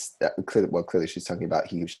clearly she's talking about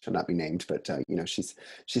he shall not be named, but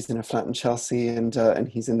she's in a flat in Chelsea, and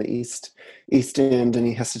he's in the East End, and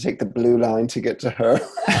he has to take the blue line to get to her.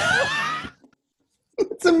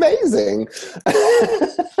 It's amazing.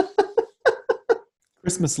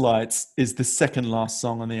 Christmas Lights is the second last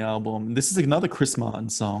song on the album. This is another Chris Martin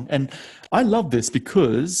song, and I love this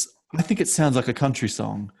because I think it sounds like a country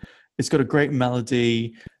song. It's got a great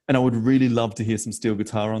melody, and I would really love to hear some steel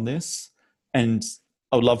guitar on this. And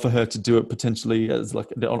I would love for her to do it potentially as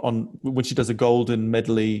like on when she does a golden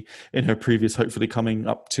medley in her previous, hopefully coming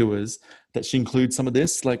up tours, that she includes some of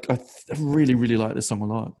this. Like I really, really like this song a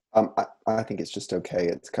lot. I think it's just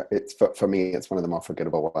okay. It's for me, it's one of the more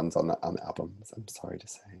forgettable ones on the album. I'm sorry to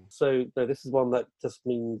say. So no, this is one that just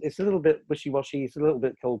means it's a little bit wishy-washy. It's a little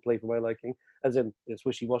bit Coldplay for my liking, as in it's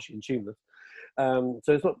wishy-washy and tuneless. So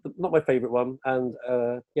it's not my favourite one, and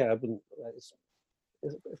yeah, I wouldn't.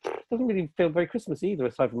 It doesn't really feel very Christmassy either,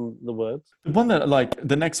 aside from the words. The one that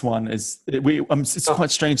the next one is it's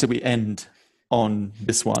quite strange that we end on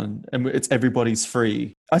this one, and it's Everybody's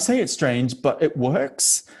Free. I say it's strange, but it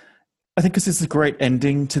works. I think because it's a great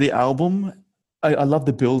ending to the album. I love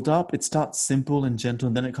the build up. It starts simple and gentle,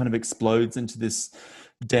 and then it kind of explodes into this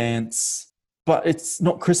dance. But it's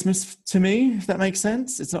not Christmas to me, if that makes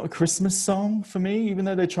sense. It's not a Christmas song for me, even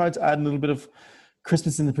though they tried to add a little bit of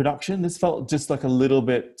Christmas in the production. This felt just like a little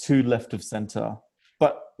bit too left of center.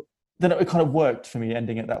 But then it kind of worked for me,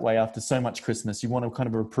 ending it that way after so much Christmas. You want a kind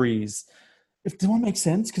of a reprise. Does that make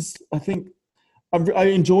sense? Because I think I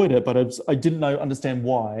enjoyed it, but I didn't understand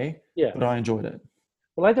why. Yeah. But I enjoyed it.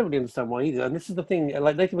 Well, I don't really understand why either. And this is the thing,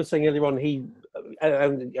 like Nathan was saying earlier on,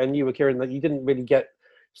 and you were, Kieran, that you didn't really get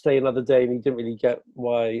Stay Another Day, and you didn't really get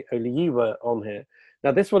why only you were on here.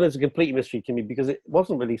 Now, this one is a complete mystery to me because it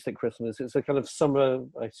wasn't released at Christmas. It's a kind of summer,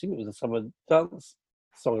 I assume it was a summer dance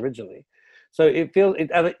song originally. So it feels,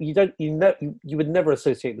 you would never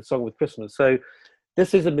associate the song with Christmas. So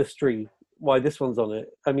this is a mystery why this one's on it.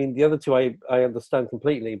 I mean, the other two I understand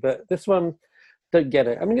completely, but this one, don't get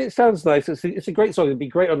it. I mean, it sounds nice. It's a great song. It'd be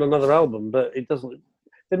great on another album, but it doesn't,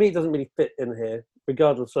 to me, it doesn't really fit in here,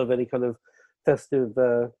 regardless of any kind of festive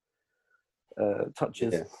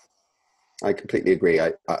touches. Yeah. I completely agree.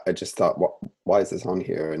 I just thought, why is this on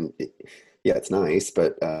here? And yeah, it's nice,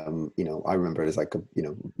 but I remember it as like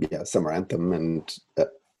a summer anthem, and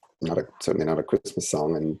certainly not a Christmas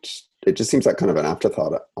song, and it just seems like kind of an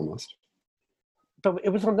afterthought almost. But it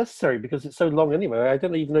was unnecessary because it's so long anyway. I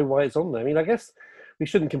don't even know why it's on there. I mean, I guess we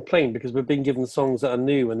shouldn't complain because we're being given songs that are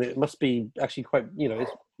new, and it must be actually quite, you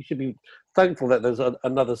should be thankful that there's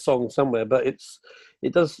another song somewhere. But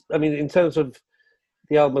it does. I mean, in terms of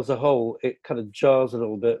the album as a whole, it kind of jars a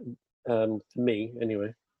little bit to me,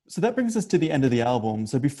 anyway. So that brings us to the end of the album.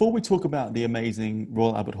 So before we talk about the amazing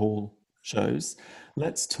Royal Albert Hall shows,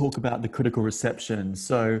 let's talk about the critical reception.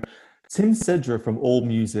 So Tim Cedra from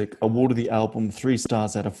AllMusic awarded the album 3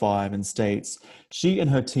 stars out of 5 and states, "She and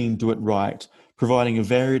her team do it right, providing a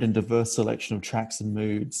varied and diverse selection of tracks and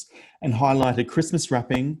moods, and highlighted Christmas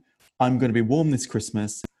Wrapping, I'm Going to Be Warm This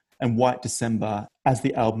Christmas, and White December as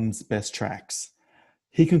the album's best tracks."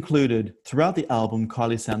 He concluded, "Throughout the album,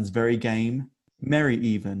 Kylie sounds very game, merry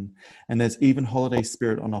even, and there's even holiday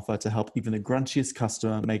spirit on offer to help even the grunchiest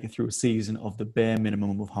customer make it through a season of the bare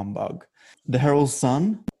minimum of humbug." The Herald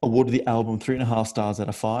Sun awarded the album 3.5 stars out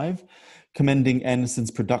of 5, commending Anderson's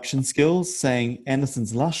production skills, saying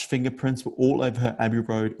Anderson's lush fingerprints were all over her Abbey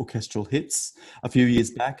Road orchestral hits a few years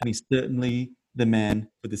back, and he's certainly the man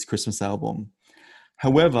for this Christmas album.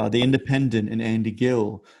 However, The Independent and Andy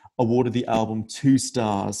Gill awarded the album 2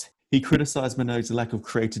 stars. He criticized Minogue's lack of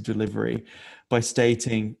creative delivery by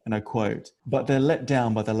stating, and I quote, "But they're let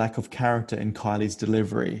down by the lack of character in Kylie's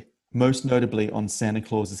delivery, most notably on Santa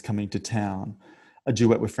Claus is Coming to Town, a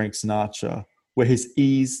duet with Frank Sinatra, where his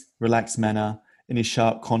ease, relaxed manner, and his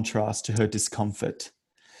sharp contrast to her discomfort."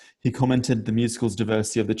 He commented the musical's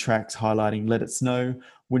diversity of the tracks, highlighting Let It Snow,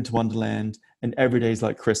 Winter Wonderland, and Every Day's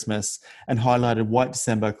Like Christmas, and highlighted White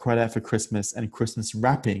December, Cried Out for Christmas, and Christmas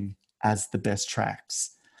Wrapping as the best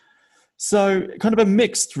tracks. So kind of a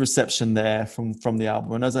mixed reception there from the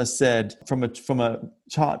album. And as I said, from a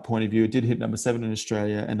chart point of view, it did hit number 7 in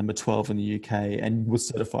Australia and number 12 in the UK and was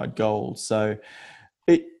certified gold. So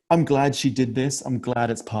I'm glad she did this. I'm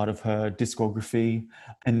glad it's part of her discography.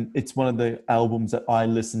 And it's one of the albums that I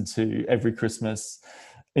listen to every Christmas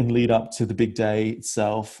in lead up to the big day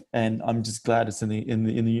itself. And I'm just glad it's in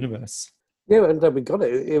the universe. Yeah, and we got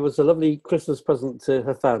it. It was a lovely Christmas present to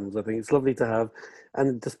her fans. I think it's lovely to have.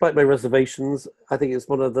 And despite my reservations, I think it's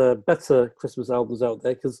one of the better Christmas albums out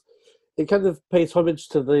there because it kind of pays homage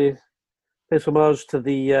to the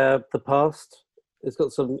past. It's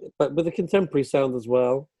got some, but with a contemporary sound as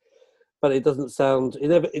well. But it doesn't sound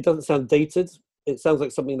dated. It sounds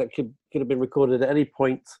like something that could have been recorded at any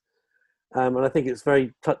point. And I think it's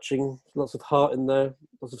very touching. Lots of heart in there,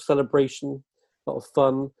 lots of celebration, a lot of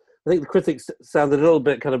fun. I think the critics sounded a little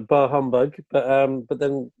bit kind of bar humbug, but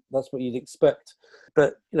then that's what you'd expect.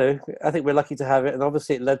 But, I think we're lucky to have it. And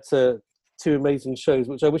obviously it led to 2 amazing shows,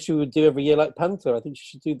 which I wish we would do every year like Panther. I think you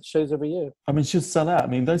should do the shows every year. I mean, she'll sell out. I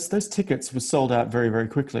mean, those tickets were sold out very, very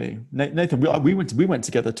quickly. Nathan, we went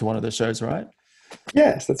together to one of the shows, right?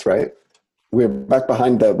 Yes, that's right. We were back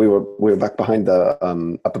behind the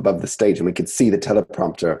up above the stage, and we could see the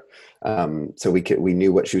teleprompter. So we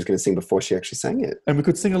knew what she was going to sing before she actually sang it, and we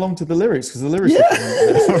could sing along to the lyrics because the lyrics were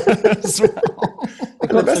as well.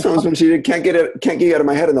 And the best one was when she did "Can't Get You Out of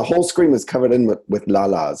My Head," and the whole screen was covered in with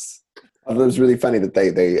la-las. It was really funny that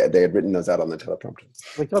they had written those out on the teleprompter.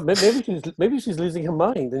 Oh my God, maybe she's losing her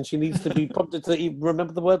mind and she needs to be prompted to even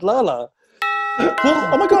remember the word Lala. Well,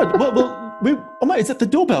 oh my God. Is that the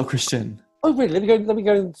doorbell, Christian? Oh really? Let me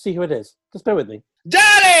go and see who it is. Just bear with me.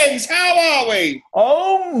 Darlings, how are we?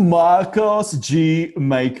 Oh, Marcos G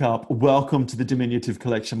Makeup. Welcome to the Diminutive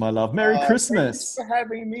Collection, my love. Merry Christmas. Thank you for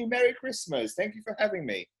having me. Merry Christmas. Thank you for having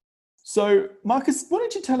me. So, Marcus, why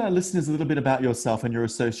don't you tell our listeners a little bit about yourself and your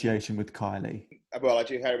association with Kylie? Well, I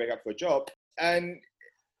do hair and makeup for a job. And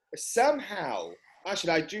somehow,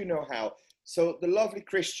 actually, I do know how. So the lovely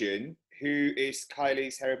Christian, who is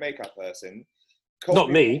Kylie's hair and makeup person, Not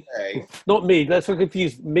me. today, Not me. Let's not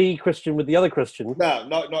confuse me, Christian, with the other Christian. no,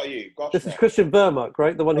 not you. Gosh, This is no. Christian Vermuck,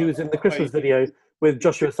 right? The one who was in the Christmas video with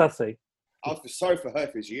Joshua Sassy. I feel sorry for her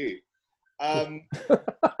if it's you.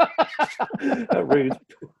 Rude.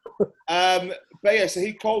 But yeah, so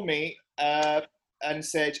he called me and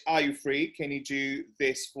said, "Are you free? Can you do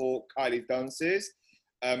this for Kylie Dances?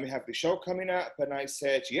 We have the show coming up." And I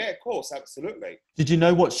said, "Yeah, of course, absolutely." Did you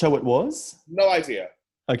know what show it was? No idea.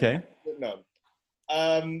 Okay. No.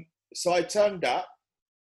 So I turned up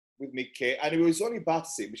with me kit, and it was only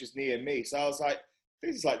Battersea, which is near me. So I was like,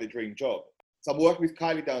 "This is like the dream job." So I'm working with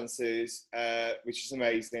Kylie Dancers, which is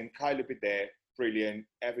amazing. Kylie will be there, brilliant,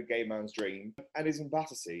 every gay man's dream, and it's in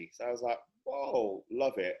Battersea. So I was like, "Whoa,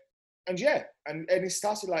 love it!" And yeah, and it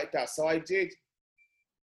started like that. So I did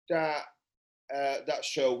that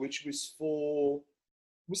show, which was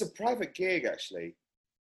a private gig actually.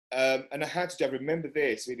 And I had to do, I remember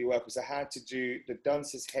this really well because I had to do the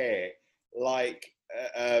dancer's hair like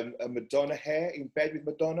a Madonna hair, in bed with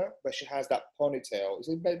Madonna, where she has that ponytail. Is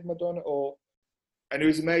it in bed with Madonna or? And it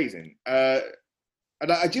was amazing. And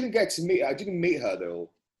I didn't meet her though.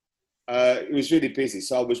 It was really busy,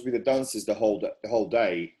 so I was with the dancers the whole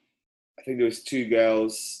day. I think there was 2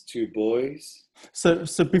 girls, 2 boys. So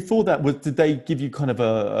before that, did they give you kind of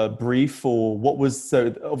a brief, or what was?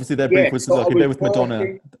 So obviously their brief was so like, they're with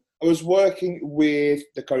Madonna. I was working with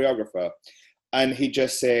the choreographer, and he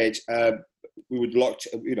just said, we'd like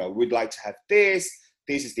to have this.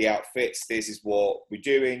 This is the outfits. This is what we're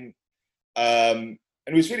doing. And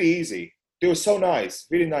it was really easy. They were so nice,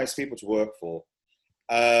 really nice people to work for.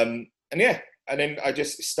 And then I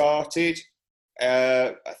just started.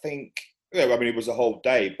 I think, it was a whole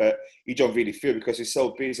day, but you don't really feel because you're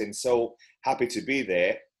so busy and so happy to be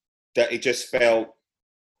there that it just felt.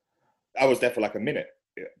 I was there for like a minute,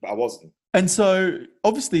 but I wasn't. And so,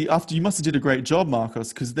 obviously, after you must have did a great job,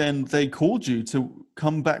 Marcos, because then they called you to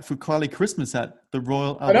come back for Kylie Christmas at the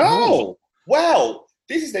Royal Albert Hall. Well,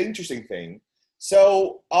 this is the interesting thing.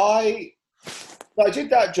 So I did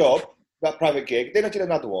that job, that private gig. Then I did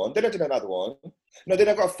another one. Then I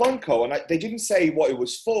got a phone call, and they didn't say what it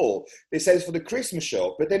was for. They said it's for the Christmas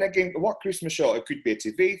show. But then again, what Christmas show? It could be a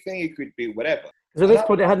TV thing. It could be whatever. So at this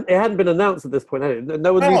point, it hadn't been announced at this point, had it?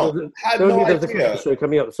 No one knew there was a Christmas show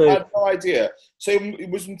coming up. So I had no idea. So it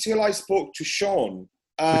was until I spoke to Sean,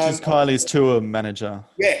 which is Kylie's tour manager.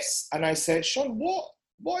 Yes, and I said, "Sean,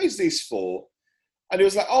 what is this for?" And he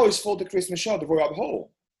was like, "Oh, it's for the Christmas show, the Royal Albert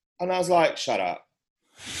Hall." And I was like, "Shut up."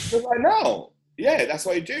 He was like, "No, yeah, that's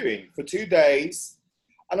what you're doing for 2 days."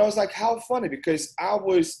 And I was like, "How funny," because I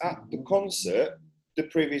was at the concert the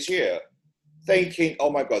previous year thinking,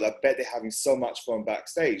 "Oh my God, I bet they're having so much fun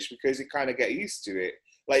backstage," because you kind of get used to it.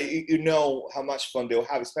 Like, you know how much fun they'll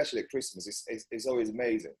have, especially at Christmas. It's always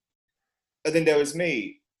amazing. And then there was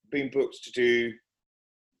me being booked to do,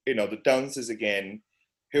 the dancers again,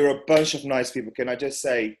 who are a bunch of nice people. Can I just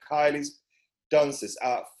say, Kylie's dancers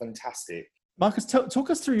are fantastic. Marcus, talk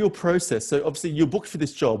us through your process. So obviously you're booked for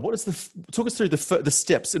this job. Talk us through the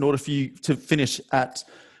steps in order for you to finish at,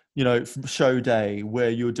 show day where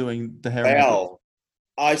you're doing the hair. Well,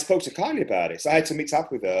 I spoke to Kylie about it. So I had to meet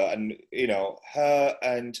up with her and, her,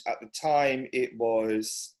 and at the time it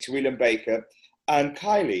was William Baker and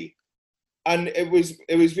Kylie. And it was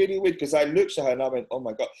really weird because I looked at her and I went, "Oh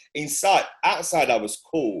my God." Outside I was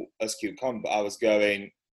cool as cucumber. I was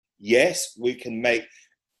going, yes, we can make,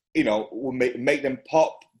 we'll make them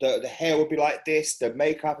pop. The hair will be like this. The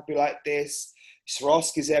makeup will be like this.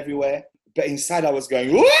 Swarovski's everywhere. But inside I was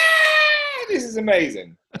going, "Wah! This is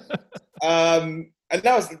amazing." And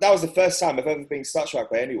that was the first time I've ever been starstruck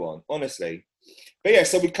by anyone, honestly. But yeah,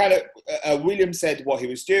 so we kind of, William said what he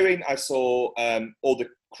was doing. I saw all the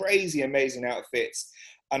crazy, amazing outfits.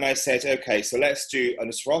 And I said, okay, so let's do a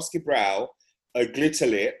Swarovski brow, a glitter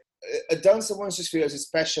lip. A dancer wants to feel as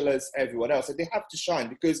special as everyone else. And they have to shine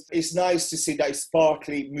because it's nice to see that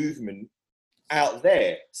sparkly movement out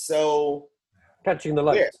there. So catching the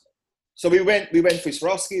lights. So we went for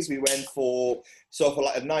Swarovskis. We went for sort of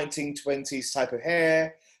like a 1920s type of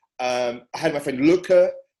hair. I had my friend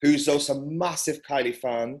Luca, who's also a massive Kylie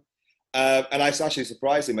fan. And I actually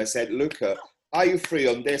surprised him. I said, Luca, are you free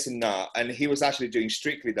on this and that? And he was actually doing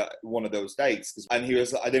Strictly that one of those dates. And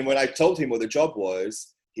then when I told him what the job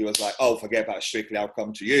was, he was like, oh, forget about Strictly, I'll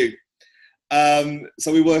come to you.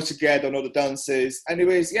 So we worked together on all the dances.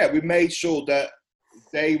 Anyways, yeah, we made sure that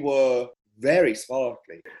they were very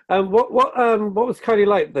sparkly. What was Kylie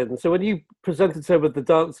like then? So when you presented her with the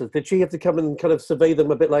dancers, did she have to come and kind of survey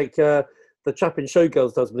them a bit like the chap in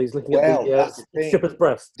Showgirls does when he's looking at the stripper's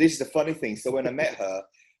breast? This is the funny thing. So when I met her,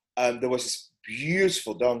 there was this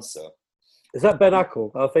beautiful dancer. Is that Ben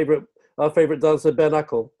Ackle, our favorite dancer, Ben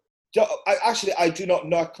Ackle? I do not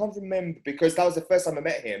know. I can't remember because that was the first time I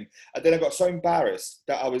met him. And then I got so embarrassed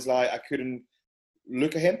that I was like, I couldn't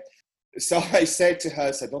look at him. So I said to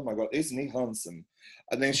her, oh my God, isn't he handsome?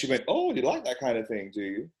 And then she went, oh, you like that kind of thing, do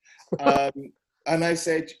you? And I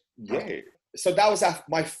said, yeah. So that was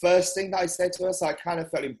my first thing that I said to her. So I kind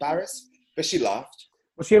of felt embarrassed, but she laughed.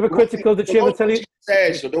 Was she ever critical? Did she ever tell you?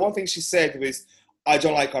 The one thing she said was, I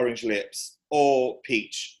don't like orange lips or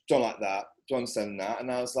peach. Don't like that. Don't understand that.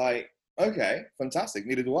 And I was like, okay, fantastic.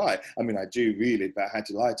 Neither do I. I mean, I do really, but I had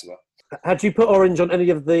to lie to her. Had you put orange on any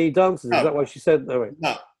of the dances? No. Is that why she said no?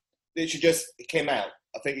 No. It came out.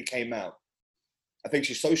 I think it came out. I think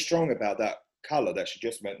she's so strong about that colour that she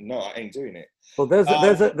just went, no, I ain't doing it. Well, there's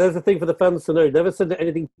a thing for the fans to know. Never send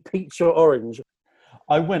anything peach or orange.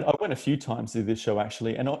 I went a few times to this show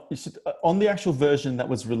actually, and on the actual version that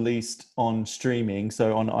was released on streaming,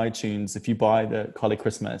 so on iTunes, if you buy the Kylie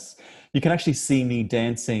Christmas, you can actually see me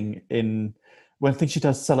dancing when I think she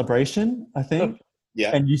does Celebration, I think.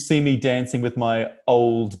 Yeah. And you see me dancing with my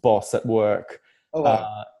old boss at work. Oh,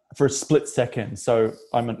 wow. For a split second. So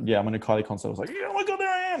I'm in a Kylie concert. I was like, oh my God, there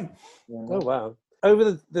I am. Yeah. Oh, wow.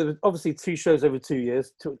 Over the obviously 2 shows over 2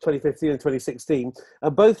 years, 2015 and 2016,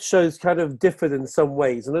 and both shows kind of differed in some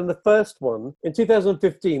ways. And then the first one, in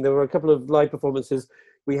 2015, there were a couple of live performances.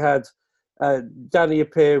 We had Danny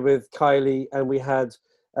appear with Kylie, and we had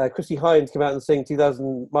Chrissy Hynde come out and sing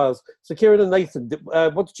 2,000 Miles. So Kieran and Nathan,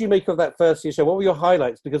 what did you make of that first year show? What were your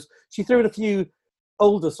highlights? Because she threw in a few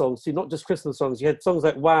older songs too, not just Christmas songs. You had songs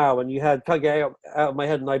like Wow, and you had Can't Get Out of My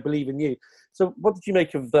Head and I Believe in You. So what did you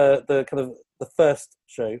make of the kind of the first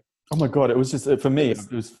show? Oh my God, it was just, for me,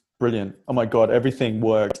 it was brilliant. Oh my God, everything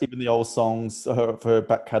worked. Even the old songs, her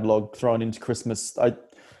back catalogue thrown into Christmas.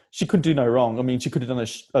 She could do no wrong. I mean, she could have done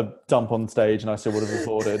a dump on stage and I still would have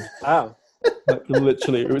applauded. Wow. Like,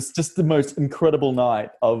 literally, it was just the most incredible night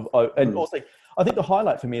and also, I think the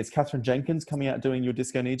highlight for me is Catherine Jenkins coming out doing Your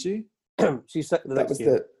Disco Needs You. She set the next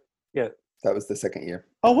year. That was the second year.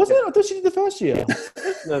 Oh, was it? I thought she did the first year.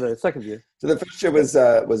 No, second year. So the first year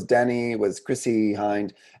was Danny, was Chrissy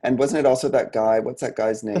Hynde, and wasn't it also that guy? What's that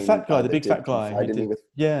guy's name? The fat guy, the big fat guy.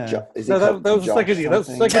 Yeah. That was the second year. That was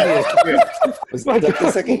the second year. Was that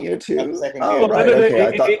the second year too? Oh, right.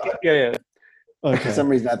 Okay. Yeah. Okay. For some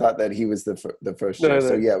reason, I thought that he was the first year. No.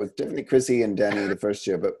 So yeah, it was definitely Chrissy and Danny the first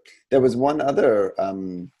year. But there was one other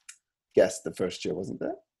guest the first year, wasn't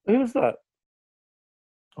there? Who was that?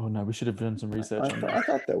 Oh no, we should have done some research on that. I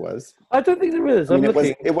thought there was. I don't think there is. I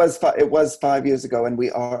mean, it was 5 years ago, and we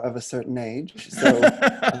are of a certain age. So,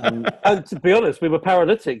 and to be honest, we were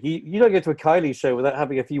paralytic. You don't get to a Kylie show without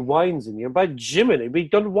having a few wines in you. And by Jiminy, we'd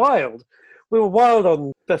gone wild. We were wild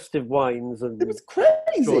on festive wines, and it was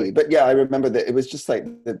crazy. But yeah, I remember that it was just like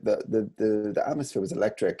the atmosphere was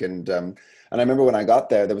electric, and I remember when I got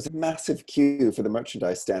there was a massive queue for the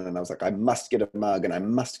merchandise stand, and I was like, I must get a mug and I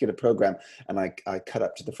must get a program, and I cut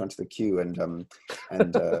up to the front of the queue, and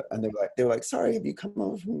they were like, sorry, have you come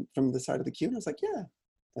over from the side of the queue? And I was like, yeah,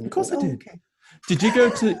 and of course I did. Okay. Did you go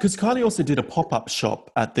to, because Kylie also did a pop-up shop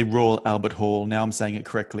at the Royal Albert Hall. Now I'm saying it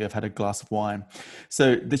correctly. I've had a glass of wine.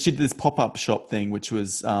 So she did this pop-up shop thing, which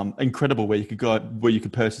was incredible, where you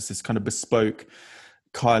could purchase this kind of bespoke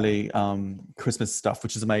Kylie Christmas stuff,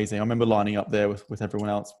 which is amazing. I remember lining up there with everyone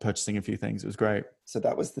else, purchasing a few things. It was great. So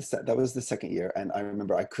that was the second year, and I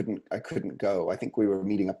remember I couldn't go. I think we were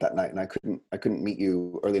meeting up that night, and I couldn't meet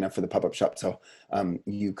you early enough for the pop-up shop. So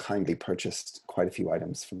you kindly purchased quite a few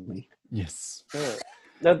items from me. Yes. Yeah.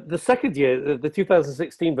 Now the second year, the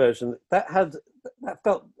 2016 version, that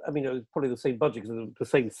felt. I mean, it was probably the same budget because it was the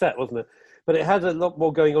same set, wasn't it? But it had a lot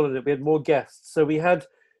more going on in it. We had more guests, so we had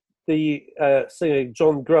the singer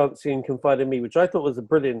John Grant singing "Confide in Me," which I thought was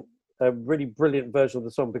a really brilliant version of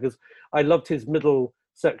the song, because I loved his middle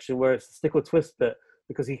section where it's the stick or twist bit,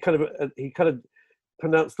 because he kind of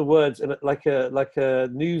pronounced the words in like a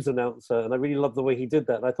news announcer, and I really loved the way he did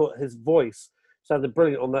that. And I thought his voice sounded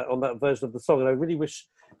brilliant on that version of the song. And I really wish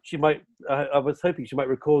she might. I was hoping she might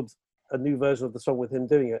record a new version of the song with him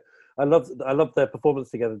doing it. I loved their performance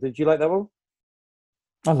together. Did you like that one?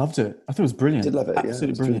 I loved it. I thought it was brilliant. Did love it. Absolutely Yeah,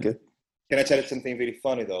 it's brilliant. really good. Can I tell you something really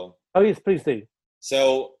funny though? Oh yes, please do.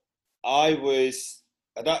 So I was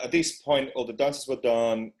at this point, all the dances were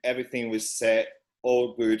done, everything was set,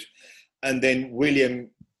 all good, and then William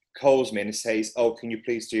calls me and says, "Oh, can you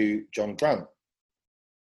please do John Grant?"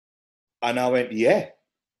 And I went, "Yeah,"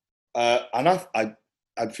 and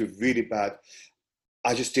I feel really bad.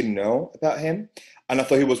 I just didn't know about him, and I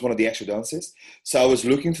thought he was one of the extra dancers. So I was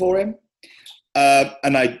looking for him,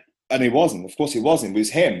 and he wasn't. Of course, he wasn't. It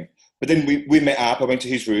was him. But then we met up. I went to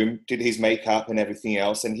his room, did his makeup and everything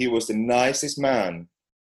else, and he was the nicest man.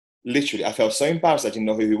 Literally, I felt so embarrassed. I didn't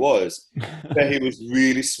know who he was. But he was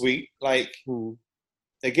really sweet. Like,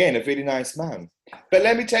 again, a really nice man. But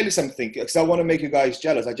let me tell you something, because I want to make you guys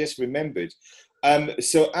jealous. I just remembered.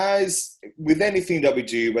 So as with anything that we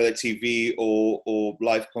do, whether TV or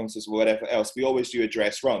live concerts or whatever else, we always do a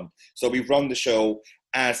dress run. So we run the show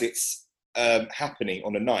as it's happening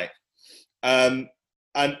on the night.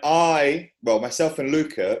 And myself and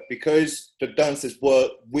Luca, because the dancers were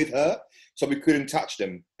with her, so we couldn't touch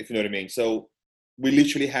them, if you know what I mean. So we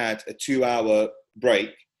literally had a 2-hour break.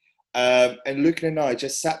 And Luca and I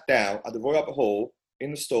just sat down at the Royal Albert Hall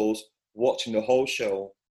in the stalls, watching the whole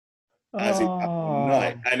show as it happened on the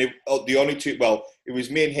night. And the only two, it was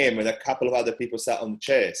me and him and a couple of other people sat on the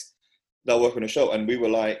chairs that work on the show. And we were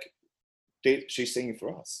like, she's singing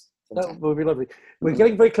for us. That would be lovely. We're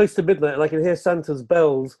getting very close to midnight, and I can hear Santa's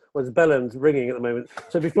bells, or his bell end, ringing at the moment.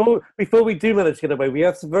 So before we do manage to get away, we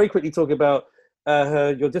have to very quickly talk about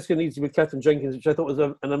your Disco Needs with Catherine Jenkins, which I thought was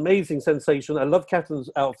an amazing sensation. I love Catherine's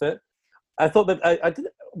outfit. I thought that I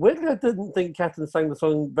didn't think Catherine sang the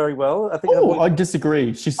song very well. I think. I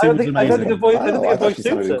disagree. She seemed amazing. I don't think her voice. I don't think her voice she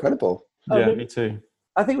sounded suits it. incredible. Yeah, me too.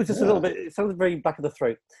 I think it was just a little bit. It sounded very back of the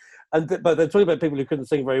throat. But they're talking about people who couldn't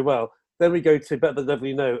sing very well. Then we go to Better Than Ever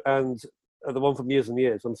You Know and the one from Years and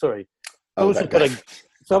Years. I'm sorry. Someone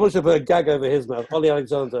should put a gag over his mouth. Ollie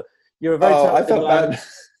Alexander, you're a very talented man,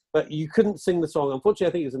 but you couldn't sing the song. Unfortunately,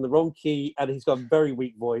 I think he's in the wrong key and he's got a very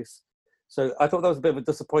weak voice. So I thought that was a bit of a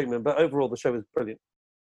disappointment, but overall the show was brilliant.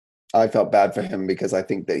 I felt bad for him because I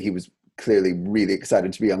think that he was clearly really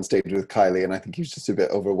excited to be on stage with Kylie, and I think he was just a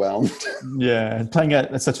bit overwhelmed. Yeah, and playing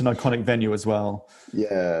at such an iconic venue as well.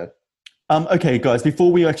 Yeah. Okay, guys, before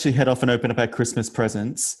we actually head off and open up our Christmas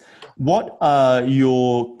presents, what are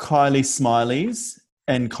your Kylie Smileys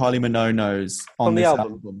and Kylie Minonos on this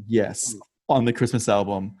album? Yes, on the Christmas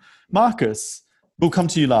album. Marcus, we'll come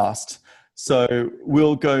to you last. So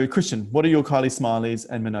we'll go, Christian, what are your Kylie Smileys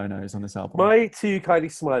and Minonos on this album? My two Kylie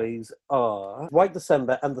Smileys are White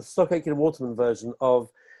December and the Stock Aitken Waterman version of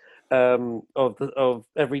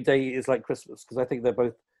Every Day Is Like Christmas, because I think they're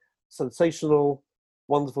both sensational,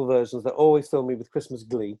 wonderful versions that always fill me with Christmas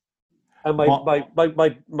glee. And my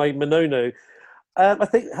Minono, I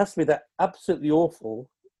think it has to be that absolutely awful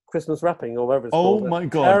Christmas Wrapping or whatever it's called. Oh my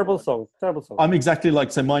God. Terrible song. I'm exactly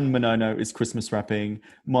so my Minono is Christmas Wrapping.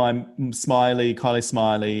 My Kylie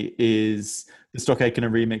Smiley is the Stock Aitken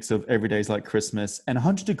remix of Every Day's Like Christmas. And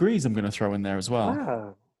 100 Degrees I'm going to throw in there as well.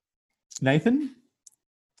 Wow. Nathan?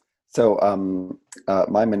 So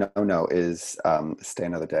my Minono is Stay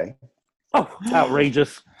Another Day. Oh,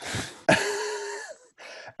 outrageous.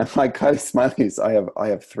 And my Kylie Smileys, I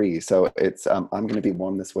have three. So it's I'm going to be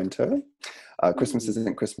warm this winter. Christmas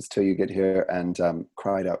Isn't Christmas Till You Get Here, and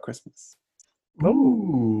Cried Out Christmas.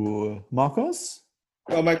 Ooh. Marcos?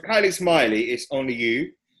 Well, my Kylie Smiley is Only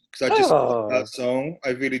You, because I just love that song. I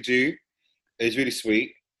really do. It's really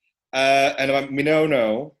sweet. And my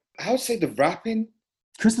Minono, how to say the rapping?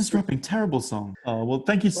 Christmas Wrapping, terrible song. Oh, well,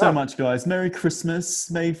 thank you so much, guys. Merry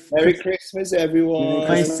Christmas. Merry Christmas, everyone.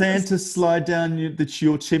 May Santa slide down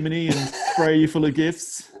your chimney and spray you full of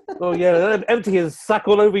gifts. Oh, yeah, empty his sack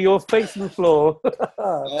all over your face and floor. That's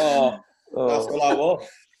all I want.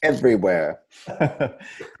 Everywhere.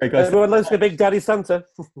 Great, guys. Everyone loves the Big Daddy Santa.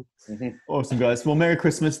 Awesome, guys. Well, Merry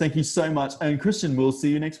Christmas. Thank you so much. And Christian, we'll see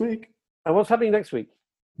you next week. And what's happening next week?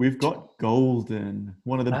 We've got Golden,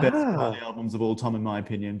 one of the best Kylie albums of all time, in my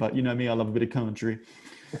opinion. But you know me, I love a bit of country.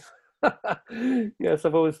 Yes,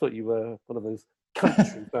 I've always thought you were one of those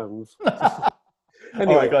country fans.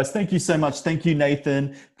 Anyway. All right, guys. Thank you so much. Thank you,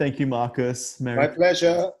 Nathan. Thank you, Marcus. My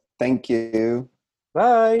pleasure. Thank you.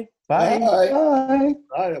 Bye. Bye. Bye.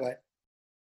 Bye. Bye.